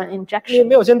ask for an 你 injection.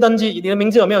 没有先登记，你的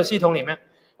名字有没有系统里面？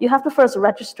 You have to first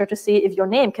register to see if your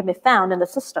name can be found in the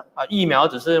system. 疫苗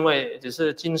只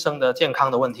是今生的健康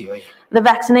的问题而已。 The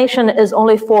vaccination is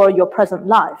only for your present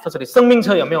life. 但是你生命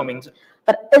册有没有名字？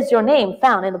 But is your name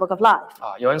found in the book of life?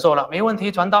 有人说了，没问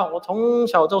题，传道，我从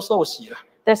小就受洗了。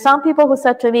 There's some people who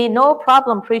said to me, no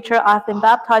problem, preacher, I've been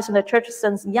baptized in the church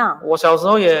since young. 我小时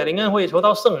候也灵恩会求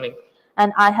到圣灵。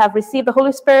 And I have received the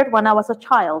Holy Spirit when I was a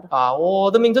child.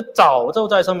 我的名字早就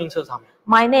在生命册上面。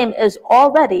 My name is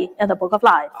already in the book of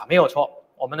life. 没有错，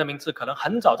我们的名字可能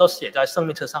很早就写在生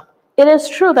命册上。 It is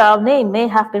true that our name may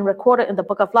have been recorded in the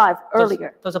book of life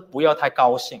earlier. 但是不要太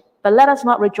高兴。 But let us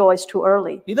not rejoice too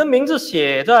early. 你的名字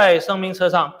写在生命册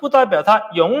上，不代表它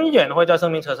永远会在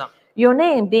生命册上。 Your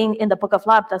name being in the book of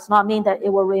life does not mean that it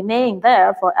will remain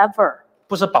there forever.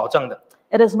 不是保证的。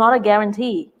 It is not a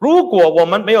guarantee. 如果我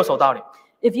们没有守道理，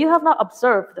 If you have not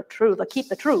observed the truth or keep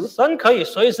the truth, 神可以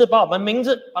随时把我们名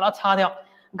字把它擦掉。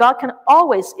 God can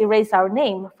always erase our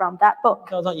name from that book.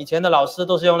 就像以前的老师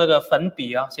都是用那个粉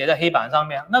笔写在黑板上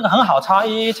面，那个很好擦，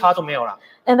一擦就没有了。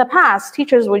 In the past,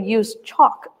 teachers would use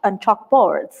chalk and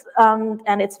chalkboards,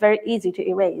 and it's very easy to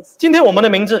erase. 今天我们的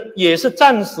名字也是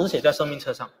暂时写在生命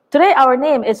册上， Today, our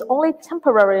name is only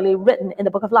temporarily written in the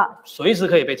book of life. 随时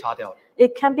可以被擦掉。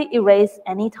 It can be erased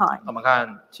anytime. 我们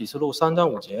看启示录3章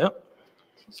5节，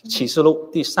启示录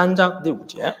第3章第5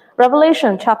节，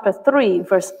 Revelation chapter 3,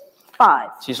 verse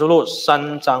 5. 启示录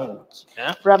3章5节，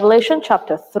 Revelation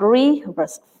chapter 3,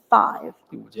 verse 5.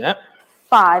 第5节。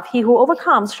 5. He who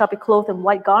overcomes shall be clothed in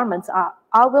white garments.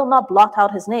 I will not blot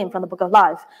out his name from the book of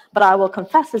life, but I will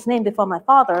confess his name before my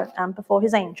Father and before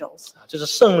his angels. 这是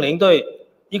圣灵对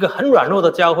一个很软弱的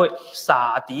教会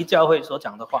撒狄教会所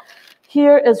讲的话。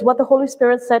 Here is what the Holy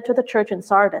Spirit said to the church in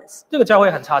Sardis. 这个教会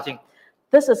很差劲。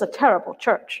 This is a terrible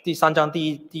church. 第3章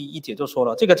第一节就说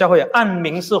了，这个教会按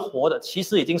名是活的，其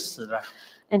实已经死了。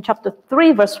 In chapter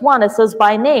 3, verse 1, it says,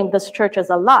 by name, this church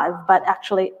is alive, but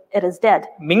actually it is dead.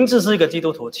 名字是一个基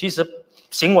督徒，其实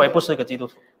行为不是一个基督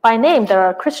徒。 By name, there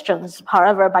are Christians.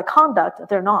 However, by conduct,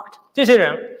 they're not. 这些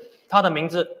人，他的名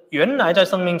字原来在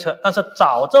生命册，但是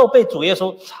早就被主耶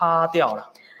稣擦掉了。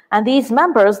 And these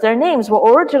members, their names were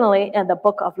originally in the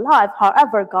book of life.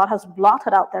 However, God has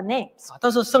blotted out their names.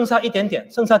 但是剩下一点点，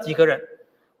剩下几个人，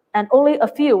 And only a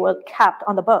few were kept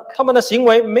on the book. 他们的行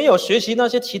为没有学习那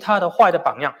些其他的坏的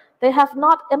榜样。They have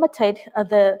not imitated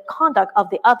the conduct of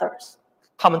the others.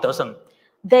 他们得胜。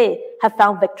 They have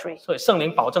found victory. 所以圣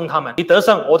灵保证他们，你得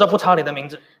胜，我就不抄你的名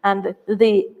字。 And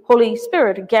the Holy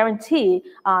Spirit guarantee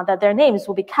that their names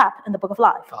will be kept in the book of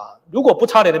life. 如果不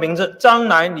抄你的名字，将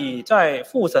来你在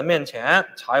父神面前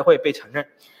才会被承认。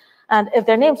 And if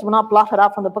their names were not blotted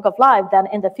out from the book of life,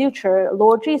 then in the future,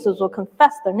 Lord Jesus will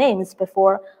confess their names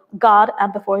before God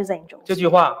and before his angels. 这句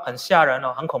话很吓人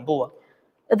哦，很恐怖哦。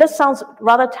 This sounds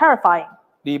rather terrifying.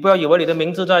 你不要以为你的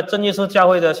名字在真耶稣教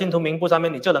会的信徒名簿上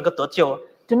面，你就能够得救。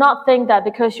 Do not think that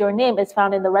because your name is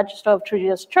found in the register of True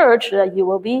Jesus Church that you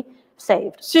will be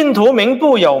saved. 信徒名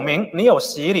簿有名，你有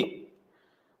洗礼。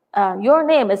 Your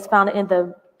name is found in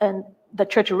the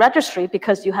church registry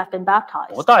because you have been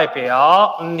baptized. 不代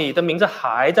表你的名字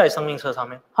还在生命册上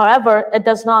面。 However, it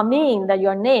does not mean that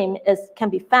your name can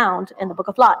be found in the book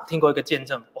of life. 听过一个见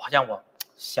证，哇，让我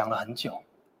想了很久。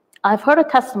 I've heard a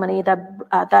testimony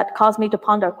that caused me to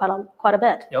ponder quite a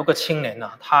bit. 有个青年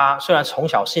啊，他虽然从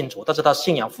小信主，但是他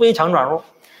信仰非常软弱。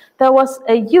 There was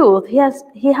a youth.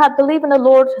 He had believed in the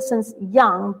Lord since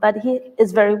young, but he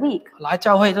is very weak. 来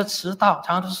教会就迟到，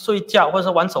常常都是睡觉或者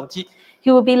是玩手机。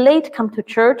 He will be late come to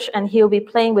church, and he will be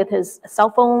playing with his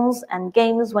cell phones and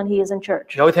games when he is in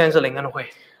church. 有一天是灵恩会，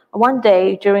 One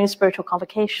day during spiritual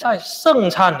convocation, 在圣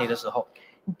餐礼的时候，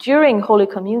 during Holy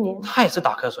Communion, 他也是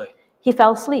打瞌睡。 he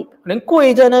fell asleep. 连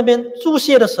跪在那边注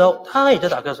谢的时候，他也在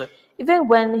打瞌睡。 Even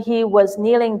when he was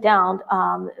kneeling down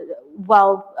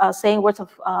while saying words of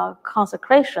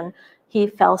consecration, he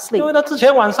fell 因 asleep. 为他之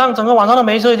前整个晚上都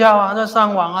没睡觉啊，在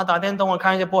上网啊、打电动啊，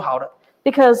看一些不好的。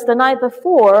 Because the night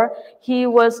before, he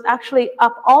was actually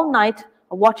up all night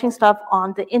watching stuff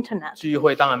on the internet. 聚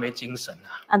会当然没精神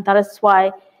啊， And that is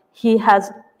why he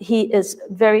is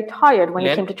very tired when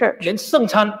he came to church. 连圣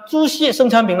餐注谢圣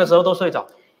餐饼的时候都睡着。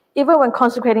 Even when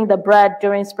consecrating the bread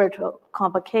during spiritual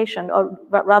convocation, or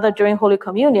rather during Holy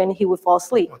Communion, he would fall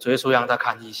asleep. 主耶稣让他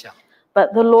看异象，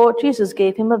 But the Lord Jesus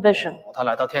gave him a vision. 他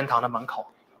来到天堂的门口，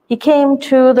 He came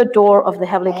to the door of the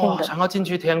heavenly kingdom. 想要进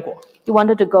去天国， He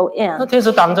wanted to go 那 in, 天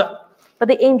使挡着， but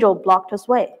the angel blocked his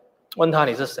way. 问他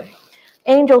你是谁？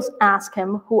 Angels asked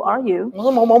him, "Who are you?" 我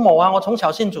说某某某啊，我从小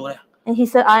信主的。 And he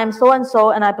said, "I am so and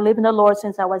so, and I believe in the Lord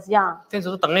since I was young." 天使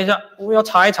说等一下，我要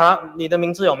查一查你的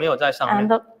名字有没有在上 And 面。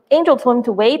 the angel told him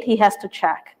to wait. He has to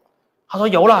check. 他说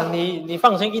有了，你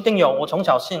放心，一定有，我从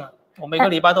小信了，我每个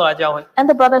礼拜都来教会。 And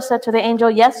the brother said to the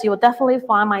angel, "Yes, you will definitely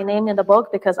find my name in the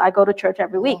book because I go to church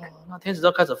every week." 那天使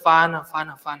就开始翻啊翻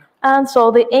啊翻啊， And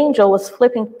so the angel was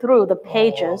flipping through the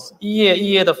pages, 一页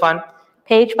一页的翻，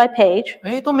 page by page,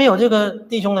 哎，都没有这个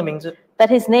弟兄的名字。 but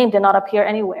his name did not appear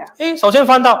anywhere. 哎，首先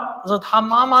翻到是他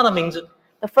妈妈的名字，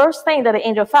 The first thing that the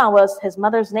angel found was his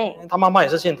mother's name, 他妈妈也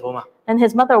是信徒嘛， and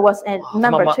his mother was a 他妈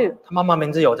member 妈 too. 他妈妈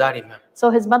名字有在里面，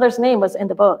 So his mother's name was in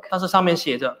the book, 但是上面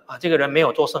写着啊，这个人没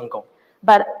有做圣工，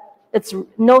 but it's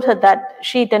noted that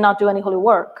she did not do any holy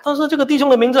work. 但是这个弟兄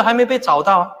的名字还没被找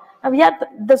到 And yet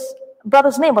this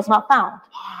brother's name was not found.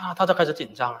 啊，他就开始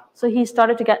紧张了。 So he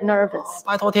started to get nervous.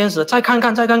 拜托天使，再看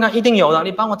看，再看看，一定有的，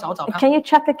你帮我找找看。 Can you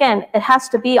check again? It has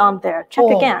to be on there.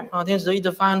 Check again. 啊，天使一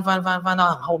直翻翻翻翻到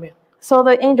很后面， So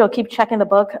the angel kept checking the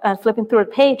book and flipping through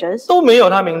the pages. 都没有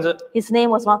他名字， His name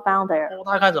was not found there.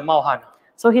 他开始冒汗了。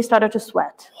 So he started to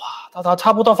sweat. 哇，他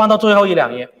差不多翻到最后一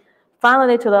两页。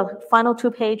 Finally, to the final 2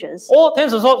 pages. 哦，天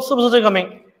使说是不是这个名？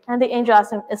 And the angel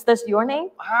asked him, "Is this your name?"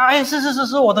 哎，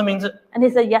是我的名字。 And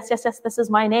he said, "Yes, yes, yes, this is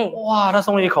my name." 哇，他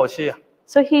松了一口气啊。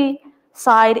 So he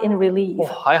sighed in relief. 哇，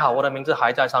还好我的名字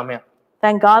还在上面。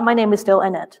 Thank God my name is still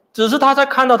in it. 只是他在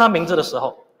看到他名字的时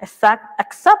候，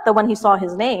 Except that when he saw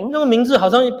his name, 那个名字好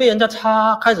像被人家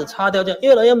开始擦掉，这样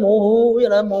越来越模糊，越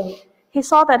来越模糊。 he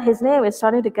saw that his name is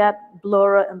starting to get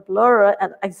blurrer and blurrer,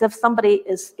 and as if somebody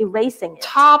is erasing it,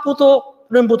 差不多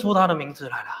认不出他的名字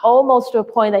来了。 almost to a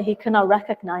point that he could not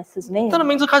recognize his 他的 name.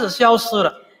 名字开始消失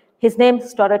了。 His name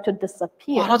started to 哇，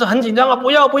 disappear. 他就很紧张啊，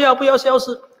不要消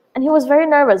失。 And he was very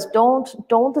nervous.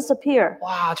 Don't disappear.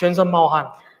 哇，全身冒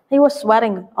汗。 He was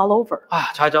sweating all over.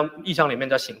 啊，才从异象里面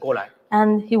再醒过来。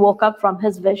 And he woke up from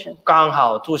his vision. 刚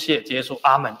好注谢结束，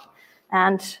阿门。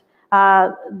 And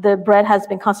the bread has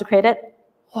been consecrated.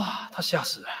 哇，他吓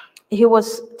死了。 He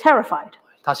was terrified.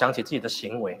 他想起自己的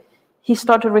行为， He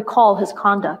started to recall his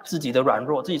conduct, 自己的软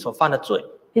弱，自己所犯的罪。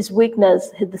 his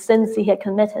weakness, the sins he had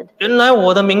committed. 原来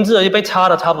我的名字已经被擦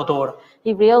的差不多了，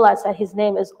 He realized that his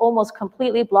name is almost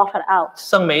completely blotted out.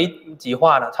 剩没几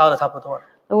画了，擦的差不多了。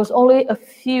 There was only a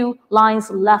few lines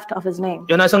left of his name.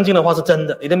 原来圣经的话是真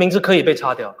的，你的名字可以被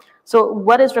擦掉。 So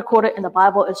what is recorded in the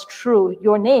Bible is true.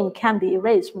 Your name can be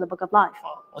erased from the book of life.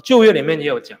 旧约里面也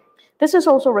有讲， This is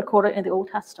also recorded in the Old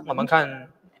我们 Testament. 看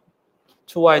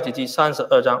出埃及记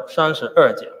32章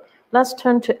32节。Let's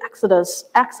turn to Exodus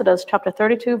chapter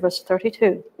 32, verse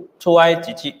 32. 出埃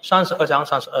及记32章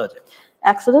32节。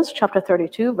Exodus chapter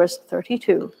 32, verse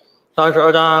 32.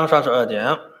 32章32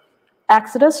节。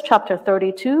Exodus chapter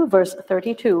 32, verse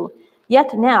 32.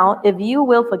 Yet now, if you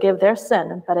will forgive their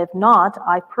sin, but if not,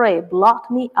 I pray, blot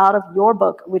me out of your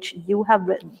book which you have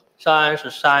written.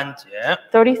 33节。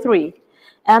33.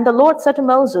 And the Lord said to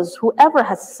Moses, whoever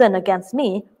has sinned against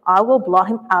me, I will blot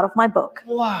him out of my book.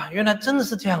 哇，原来真的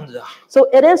是这样子啊！ So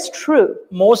it is true.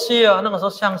 摩西啊，那个时候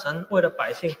向神为了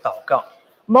百姓祷告，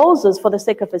 Moses, for the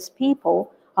sake of his people,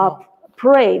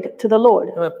 prayed to the Lord.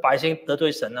 因为百姓得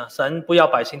罪神啊，神不要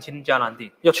百姓进迦南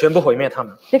地，要全部毁灭他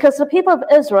们。 Because the people of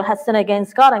Israel had sinned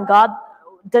against God, and God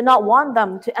did not want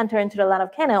them to enter into the land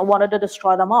of Canaan and wanted to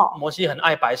destroy them all. 摩西很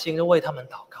爱百姓，就为他们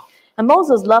祷告。 And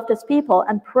Moses loved his people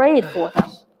and prayed for them.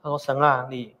 他说：“神啊，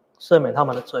你赦免他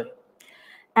们的罪。”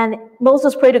 And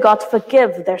Moses prayed to God to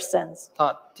forgive their sins.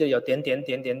 他就有点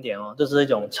哦，这是一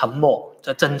种沉默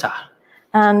在挣扎。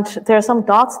 And there are some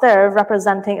dots there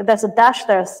representing, there's a dash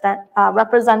there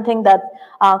representing that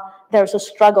there's a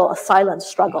struggle, a silent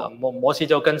struggle. 摩西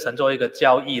就跟神做一个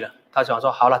交易了，他想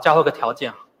说：“好了，交换个条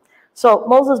件。 So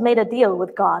Moses made a deal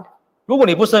with God. 如果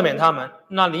你不赦免他们，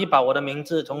那你把我的名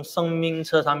字从生命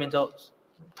册上面就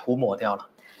涂抹掉了。”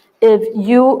 If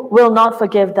you will not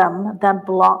forgive them, then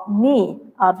blot me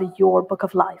out of your book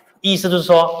of life. 意思就是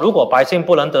说，如果百姓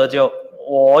不能得救，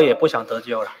我也不想得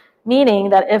救了。 Meaning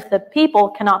that if the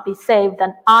people cannot be saved,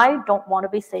 then I don't want to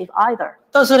be saved either.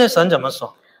 但是呢，神怎么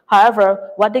说？ However,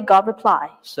 what did God reply?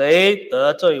 谁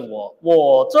得罪我，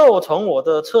我就从我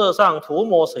的册上涂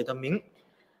抹谁的名。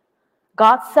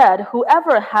 God said,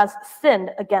 whoever has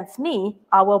sinned against me,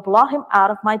 I will blot him out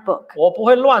of my book. 我不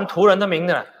会乱涂人的名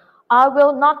的。 I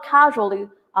will not casually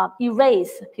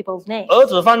erase people's names. 儿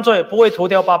子犯罪不会涂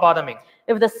掉爸爸的名，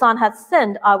 If the son has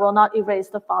sinned, I will not erase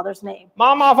the father's name.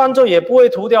 妈妈犯罪也不会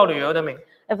涂掉女儿的名。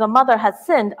 If the mother has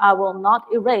sinned, I will not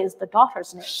erase the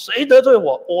daughter's name. 谁得罪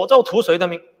我，我就涂谁的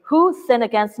名。 Who sinned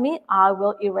against me, I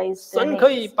will erase their 神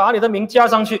可以 names. 把你的名加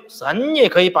上去，神也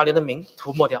可以把你的名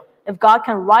涂抹掉。 If God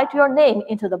can write your name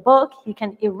into the book, he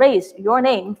can erase your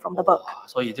name from the book.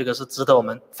 所以这个是值得我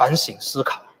们反省思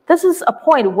考。 This is a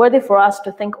point worthy for us to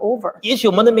think over. 也许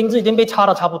我们的名字已经被擦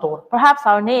得差不多了， Perhaps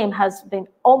our name has been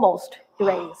almost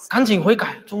erased. 赶紧悔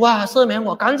改，主啊，赦免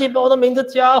我，赶紧把我的名字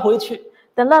加回去，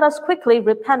 Then let us quickly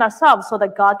repent ourselves so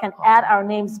that God can add our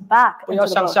names back 不要 into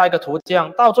the 像 book. 下一个图这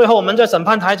样，到最后我们在审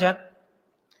判台前，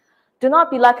 Do not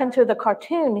be likened to the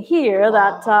cartoon here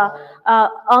that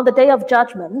on the day of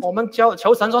judgment, 我们求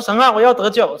神说：“神啊，我要得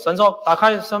救。”神说：“打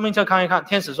开生命册看一看。”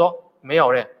天使说：“没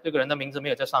有嘞，这个人的名字没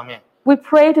有在上面。” we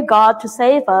pray to God to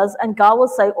save us, and God will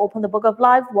say, open the book of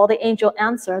life, while the angel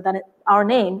answer that our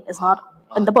name is not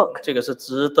in the book. 这个是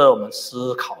值得我们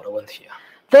思考的问题啊。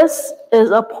 This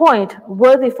is a point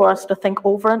worthy for us to think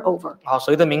over and over. 好，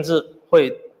谁的名字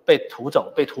会被涂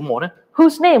走、被涂抹呢？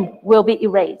 Whose name will be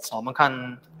erased? 我们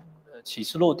看启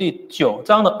示录第9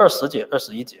章的20节、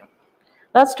21节。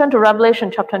 Let's turn to Revelation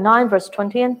chapter 9, verse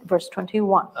 20 and verse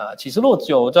 21. 启示录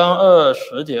9章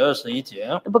20节、21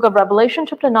节。 The book of Revelation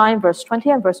chapter 9, verse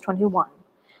 20 and verse 21.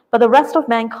 But the rest of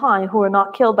mankind who were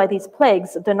not killed by these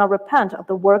plagues did not repent of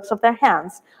the works of their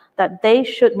hands, that they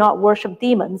should not worship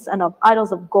demons and of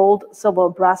idols of gold, silver,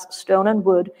 brass, stone, and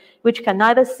wood, which can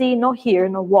neither see nor hear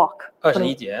nor walk.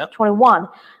 21节。 21.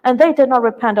 And they did not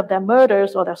repent of their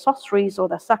murders or their sorceries or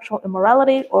their sexual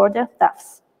immorality or their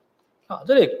thefts.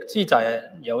 这里记载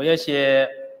有一些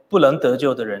不能得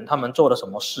救的人，他们做了什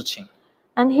么事情？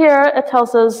 And here it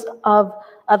tells us of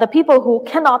the people who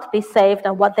cannot be saved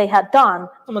and what they had done.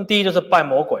 他们第一就是拜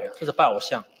魔鬼啊，就是拜偶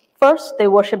像， First, they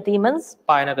worship demons.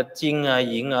 拜那个金啊、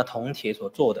银啊、铜铁所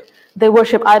做的。 They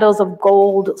worship idols of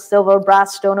gold, silver,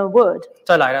 brass, stone, and wood.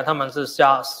 再来呢，他们是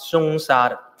凶杀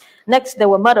的、 Next, they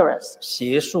were murderers.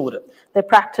 邪术的、 They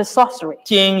practiced sorcery.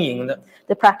 奸淫的、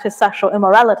 They practiced sexual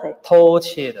immorality. 偷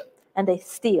窃的， And they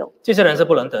steal. 这些人是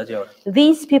不能得救的。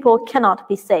 These people cannot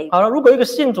be saved. 好了，如果一个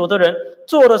信主的人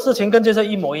做的事情跟这些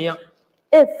一模一样，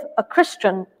 If a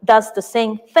Christian does the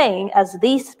same thing as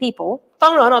these people,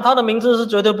 当然了，他的名字是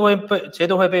绝对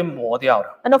会被抹掉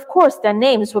的。 and of course their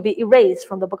names will be erased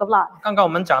from the book of life. 刚刚我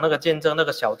们讲那个见证，那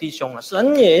个小弟兄啊，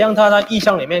神也让他在异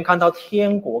象里面看到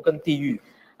天国跟地狱。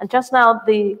 And just now,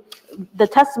 the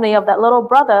testimony of that little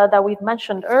brother that we've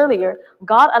mentioned earlier,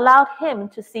 God allowed him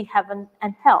to see heaven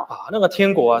and hell. 那个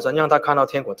天国啊，神让他看到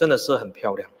天国，真的是很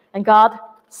漂亮， And God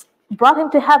brought him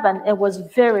to heaven. It was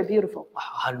very beautiful.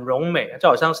 很荣美，就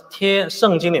好像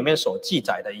圣经里面所记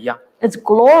载的一样。 It's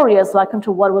glorious like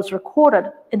unto what was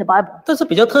recorded in the Bible. 但是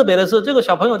比较特别的是，这个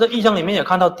小朋友在异象里面也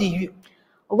看到地狱。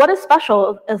What is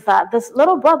special is that this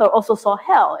little brother also saw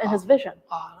hell in his vision.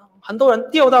 很多人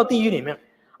掉到地狱里面，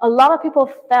 A lot of people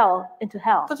fell into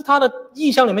hell. 但是他的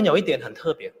意象里面有一点很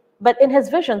特别， But in his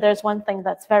vision, there's one thing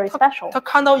that's very special. 他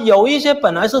看到有一些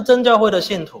本来是真教会的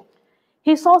信徒，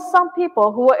 He saw some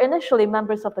people who were initially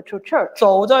members of the true church.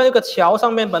 走在那个桥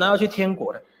上面，本来要去天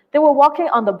国的， They were walking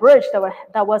on the bridge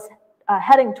that was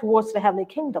heading towards the heavenly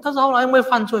kingdom. 但是后来因为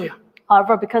犯罪啊，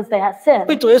 However, because they had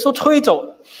被 sinned, 主耶稣吹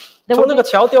走， 从那个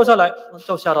桥掉下来，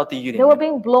就下到地狱里 they were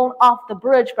面。 being blown off the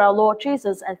bridge by our Lord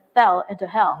Jesus and fell into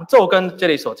hell. 就跟这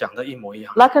里所讲的一模一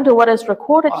样。 Likened to what is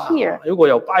recorded here. 如果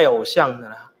有拜偶像的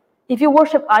啦， If you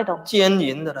worship idols, 奸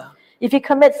淫的啦， if you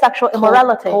commit sexual 偷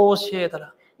immorality, 窃的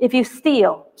啦， if you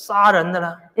steal, 杀人的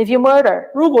啦， if you murder,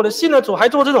 如果你信了主还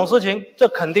做这种事情，这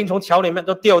肯定从桥里面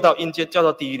就掉到阴间，掉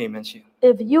到地狱里面去。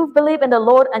 if you believe in the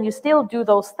Lord and you still do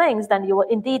those things, then you will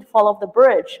indeed fall off the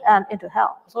bridge and into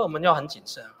hell. 所以我们要很谨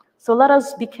慎。 So let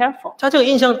us be careful. 在这个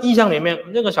意象里面，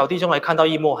那个小弟兄还看到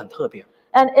一幕很特别。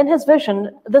 And in his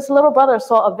vision, this little brother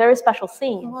saw a very special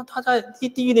scene. 他在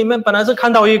地狱里面本来是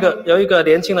看到有一个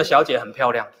年轻的小姐很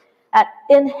漂亮，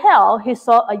 In hell, he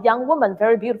saw a young woman,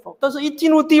 very beautiful. 但是一进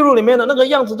入地狱里面的那个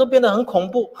样子就变得很恐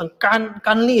怖，很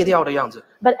干裂掉的样子。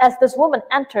 But as this woman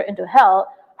entered into hell,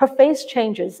 her face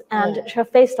changes and her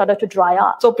face started to dry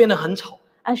up. 就变得很丑，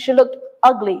 And she looked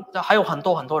ugly. 还有很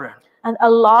多人 And a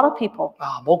lot of people,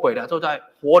 魔鬼的就在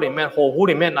火湖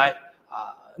里面来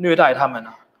虐待他们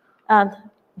and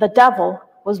the devil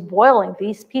was boiling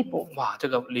these people. 这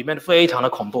个里面非常的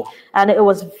恐怖， And it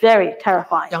was very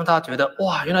terrifying. 让他觉得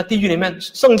原来地狱里面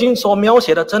圣经所描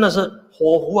写的真的是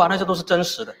火湖啊，那些都是真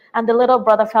实的。 And the little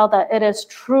brother felt that it is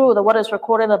true that what is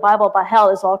recorded in the Bible about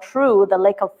hell is all true, the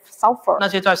lake of sulfur. 那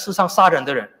些在世上杀人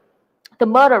的人， The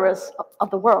murderers of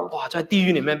the world, 在地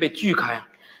狱里面被锯开啊，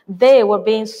 they were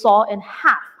being sawed in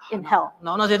half in hell.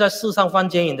 然后那些在世上犯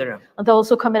奸淫的人， And those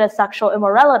who committed sexual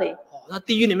immorality, 那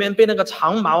地狱里面被那个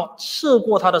长矛刺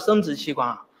过他的生殖器官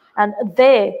啊， and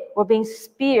they were being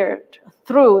speared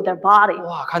through their body.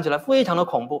 看起来非常的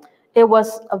恐怖。 It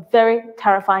was a very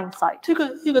terrifying sight. 这个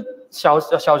一个小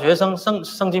学生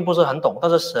圣经不是很懂，但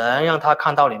是神让他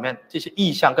看到里面这些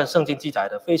意象跟圣经记载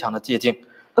的非常的接近。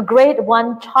 A grade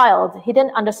 1 child, he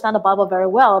didn't understand the Bible very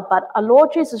well, but our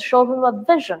Lord Jesus showed him a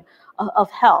vision of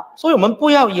hell. 所以我们不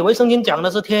要以为圣经讲的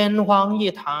是天荒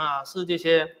夜谈啊，是这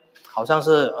些好像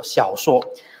是小说，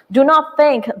 Do not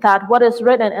think that what is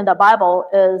written in the Bible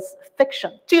is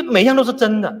fiction. 这每样都是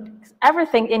真的，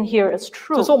 Everything in here is 只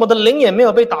true. 是我们的灵眼没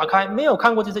有被打开，没有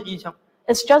看过这些意象。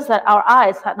 It's just that our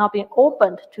eyes had not been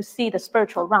opened to see the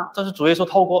spiritual realm. 这是主耶稣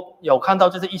透过有看到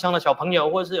这些意象的小朋友，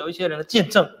或者是有一些人的见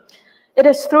证， It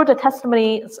is through the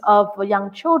testimonies of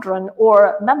young children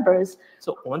or members 是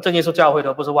我们真耶稣教会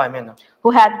的，不是外面的。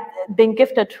 who had been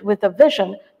gifted with a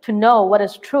vision to know what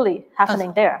is truly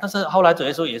happening there. 但是后来主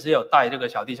耶稣也是有带这个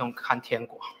小弟兄看天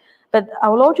国， But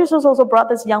our Lord Jesus also brought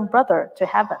this young brother to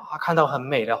heaven, 他看到很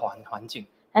美的环境，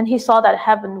 and he saw that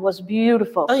heaven was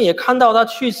beautiful. 但也看到他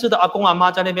去世的阿公阿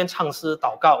妈在那边唱诗、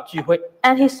祷告、聚会。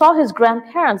 And he saw his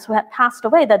grandparents who had passed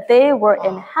away, that they were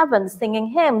in heaven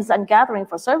singing hymns and gathering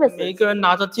for 每 services. 个人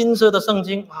拿着金色的圣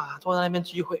经坐在那边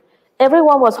聚会，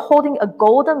 Everyone was holding a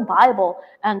golden Bible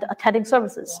and attending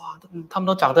services. 他们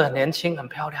都长得很年轻、很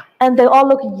漂亮， And they all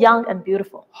looked young and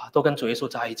beautiful. 都跟主耶稣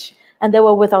在一起。 And they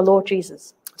were with our Lord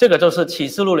Jesus. 这个就是启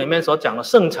示录里面所讲的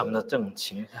圣城的这种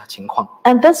情况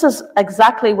And this is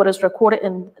exactly what is recorded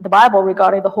in the Bible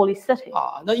regarding the holy city.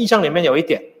 那意象里面有一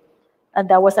点， And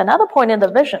there was another point in the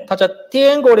vision. 他在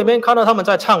天国里面看到他们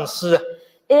在唱诗，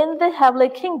 In the heavenly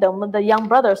kingdom, the young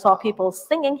brother saw people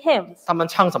singing hymns. 他们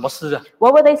唱什么诗啊？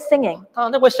 What were they singing?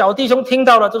 那位小弟兄听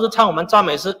到了，就是唱我们赞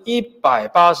美诗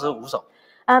185首，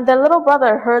 And the little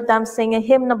brother heard them singing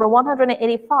hymn number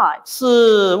 185.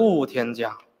 四物添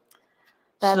加，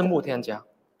四目添加。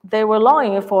 They were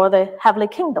longing for the heavenly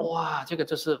kingdom. 这个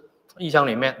就是意象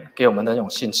里面给我们的那种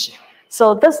信息。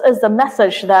 So this is the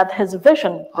message that his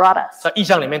vision brought us. 在意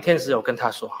象里面，天使有跟他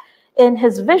说， In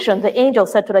his vision, the angel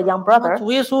said to the young brother,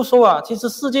 主耶稣说其实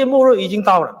世界末日已经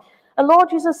到了， the Lord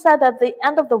Jesus said that the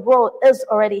end of the world is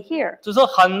already here. 只是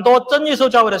很多真耶稣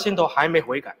教会的信徒还没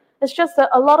悔改。 It's just that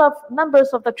a lot of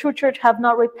members of the true church have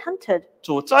not repented.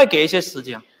 主再给一些时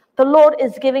间， The Lord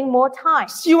is giving more time.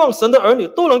 希望神的儿女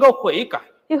都能够悔改，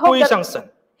 He hoped 归向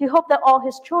神。 He hoped that all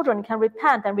his children can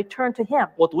repent and return to him.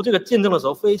 我读这个见证的时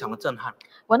候，非常的震撼。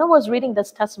 When I was reading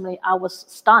this testimony, I was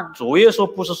stunned. 主耶稣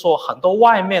不是说很多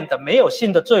外面的没有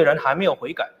信的罪人还没有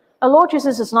悔改， Our Lord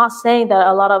Jesus is not saying that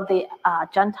a lot of the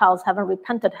Gentiles haven't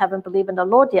repented, haven't believed in the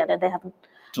Lord yet, and they have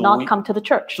not come to the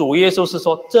church. 主耶稣是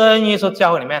说真耶稣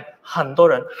教会里面很多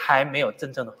人还没有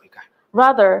真正的悔改。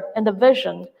Rather, in the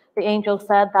vision, the angel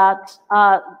said that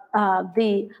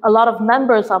a lot of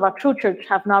members of our true church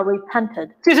have not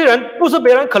repented. 这些人不是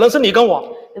别人，可能是你跟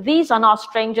我。 These are not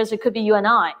strangers, it could be you and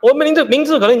I. 我们名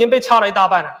字可能已经被擦了一大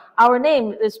半了。 Our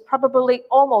name is probably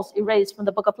almost erased from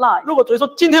the book of life. 如果主耶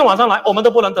稣今天晚上来，我们都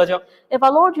不能得救， If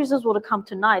our Lord Jesus were to come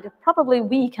tonight, probably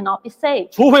we cannot be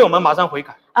saved 除非我们马上悔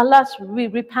改， unless we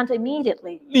repent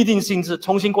immediately. 立定心志，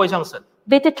重新归向神，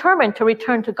 Be determined to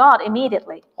return to God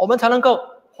immediately. 我们才能够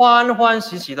欢欢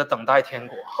喜喜的等待天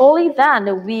国。 Only then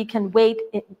we can wait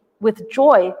with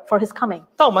joy for his coming.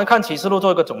 当我们看启示录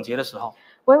做一个总结的时候，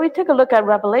 When we take a look at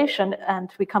Revelation and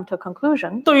we come to a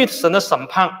conclusion, 对于神的审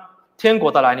判、天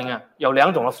国的来临啊，有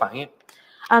2种的反应。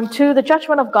 and to the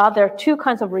judgment of God, there are two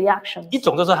kinds of reactions. 一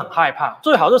种就是很害怕，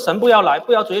最好是神不要来，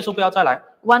不要主耶稣不要再来，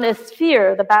 One is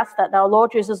fear, the best that our Lord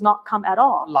Jesus not come at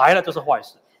all. 来了就是坏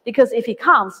事。 Because if he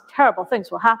comes, terrible things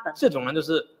will happen. 这种人就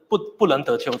是不能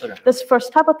得救的人。 This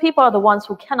first type of people are the ones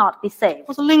who cannot be saved.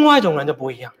 但是另外一种人就不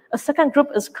一样。 A second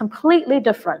group is completely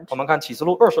different. 我们看启示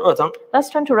录22章 Let's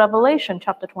turn to Revelation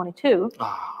chapter 22,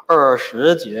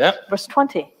 20节， verse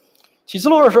 20. 启示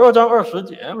录22章20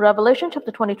节， Revelation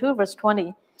chapter 22, verse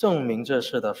 20. 证明这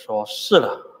事的说：是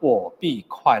了，我必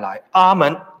快来。阿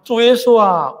门。主耶稣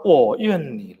啊，我愿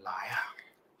你来啊。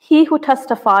 He who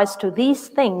testifies to these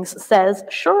things says,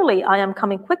 Surely I am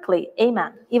coming quickly.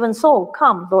 Amen. Even so,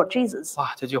 come, Lord Jesus.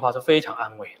 哇，这句话是非常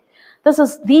安慰。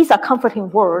 These are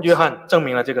comforting words. 约翰证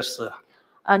明了这个事啊，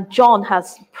 And John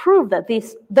has proved that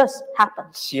this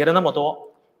happens. 写了那么多，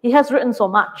 He has written so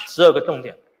much. 12个重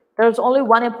点， There's only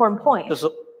one important 就 point,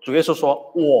 是主耶稣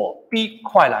说：我必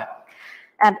快来，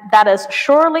 and that is,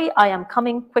 Surely I am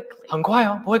coming quickly. 很快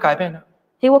哦，不会改变的。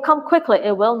 He will come quickly.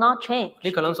 It will not change.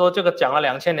 你可能说这个讲了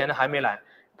2000年了还没来，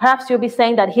 Perhaps you'll be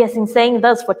saying that he has been saying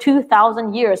this for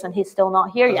 2,000 years and he's still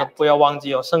not here 但是 yet. 不要忘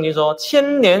记哦，圣经说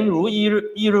千年如一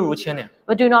日，一日如千年。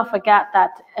 But do not forget that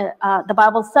the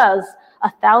Bible says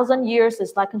 1,000 years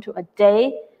is likened to a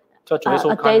day. 在主耶 A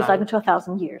稣 day 看 is 来， likened to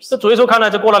 1,000 years. 这主耶稣看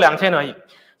来只过了2天而已，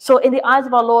 So in the eyes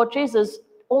of our Lord Jesus,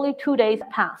 only 2 days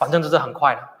pass. 反正这是很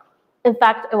快的。 In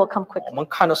fact, it will come 我 quickly. 们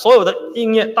看了所有的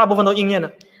应验，大部分都应验了。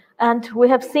 And we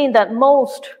have seen that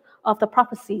most of the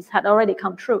prophecies had already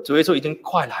come true. 主耶稣已经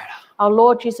快来了。 Our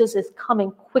Lord Jesus is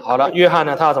coming 好了， quickly. 约翰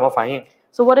呢，他有什么反应？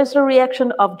 So what is the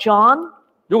reaction of John?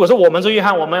 如果是我们是约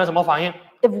翰，我们有什么反应？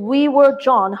 If we were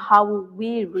John, how would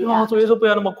we 哇， react? 主耶稣不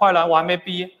要那么快来，我还没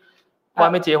毕业，我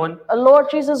还没结婚， Lord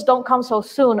Jesus, don't come so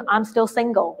soon. I'm still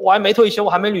single. 我还没退休，我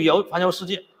还没旅游环游世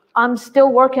界。 I'm still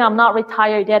working. I'm not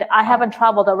retired yet. I haven't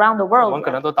traveled around the 我 world 们可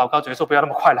yet. 能都祷告主耶稣不要那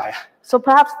么快来啊。 So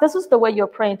perhaps this is the way you're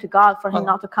praying to God for him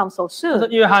not to come so 但是 soon.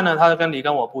 约翰呢，他跟你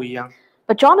跟我不一样。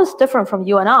 But John is different from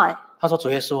you and I. 他说：“主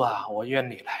耶稣啊，我愿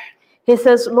你来， He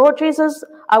says, Lord Jesus,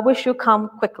 I wish you come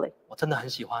quickly. 我真的很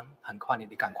喜欢，很快你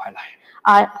赶快来。”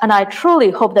 I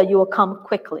truly hope that you will come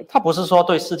quickly. 他不是说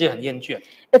对世界很厌倦，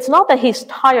 It's not that he's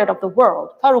tired of the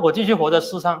world. 他如果继续活在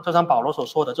世上，就像保罗所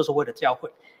说的，就是为了教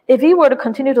会。 If he were to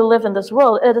continue to live in this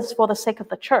world, it is for the sake of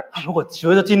the church. 他如果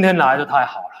觉得今天来就太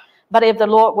好了， But if the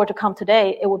Lord were to come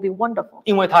today, it would be wonderful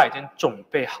因为他已经准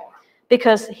备好了。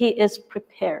 because he is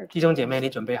prepared. 弟兄姐妹，你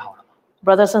准备好了吗？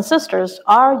 Brothers and sisters,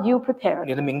 are you prepared?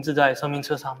 你的名字在生命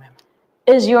册上面吗？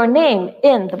 Is your name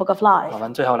in the book of 我 life?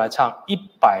 们最后来唱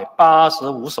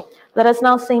185首， Let us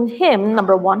now sing hymn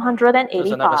number 就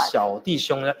是那个 185. 小弟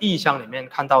兄在异象里面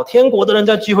看到天国的人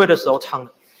在聚会的时候唱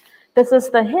的。 This is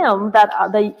the hymn that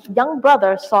the young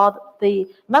brother saw the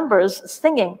members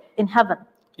singing in heaven.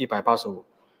 185。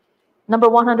 Number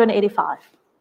 185.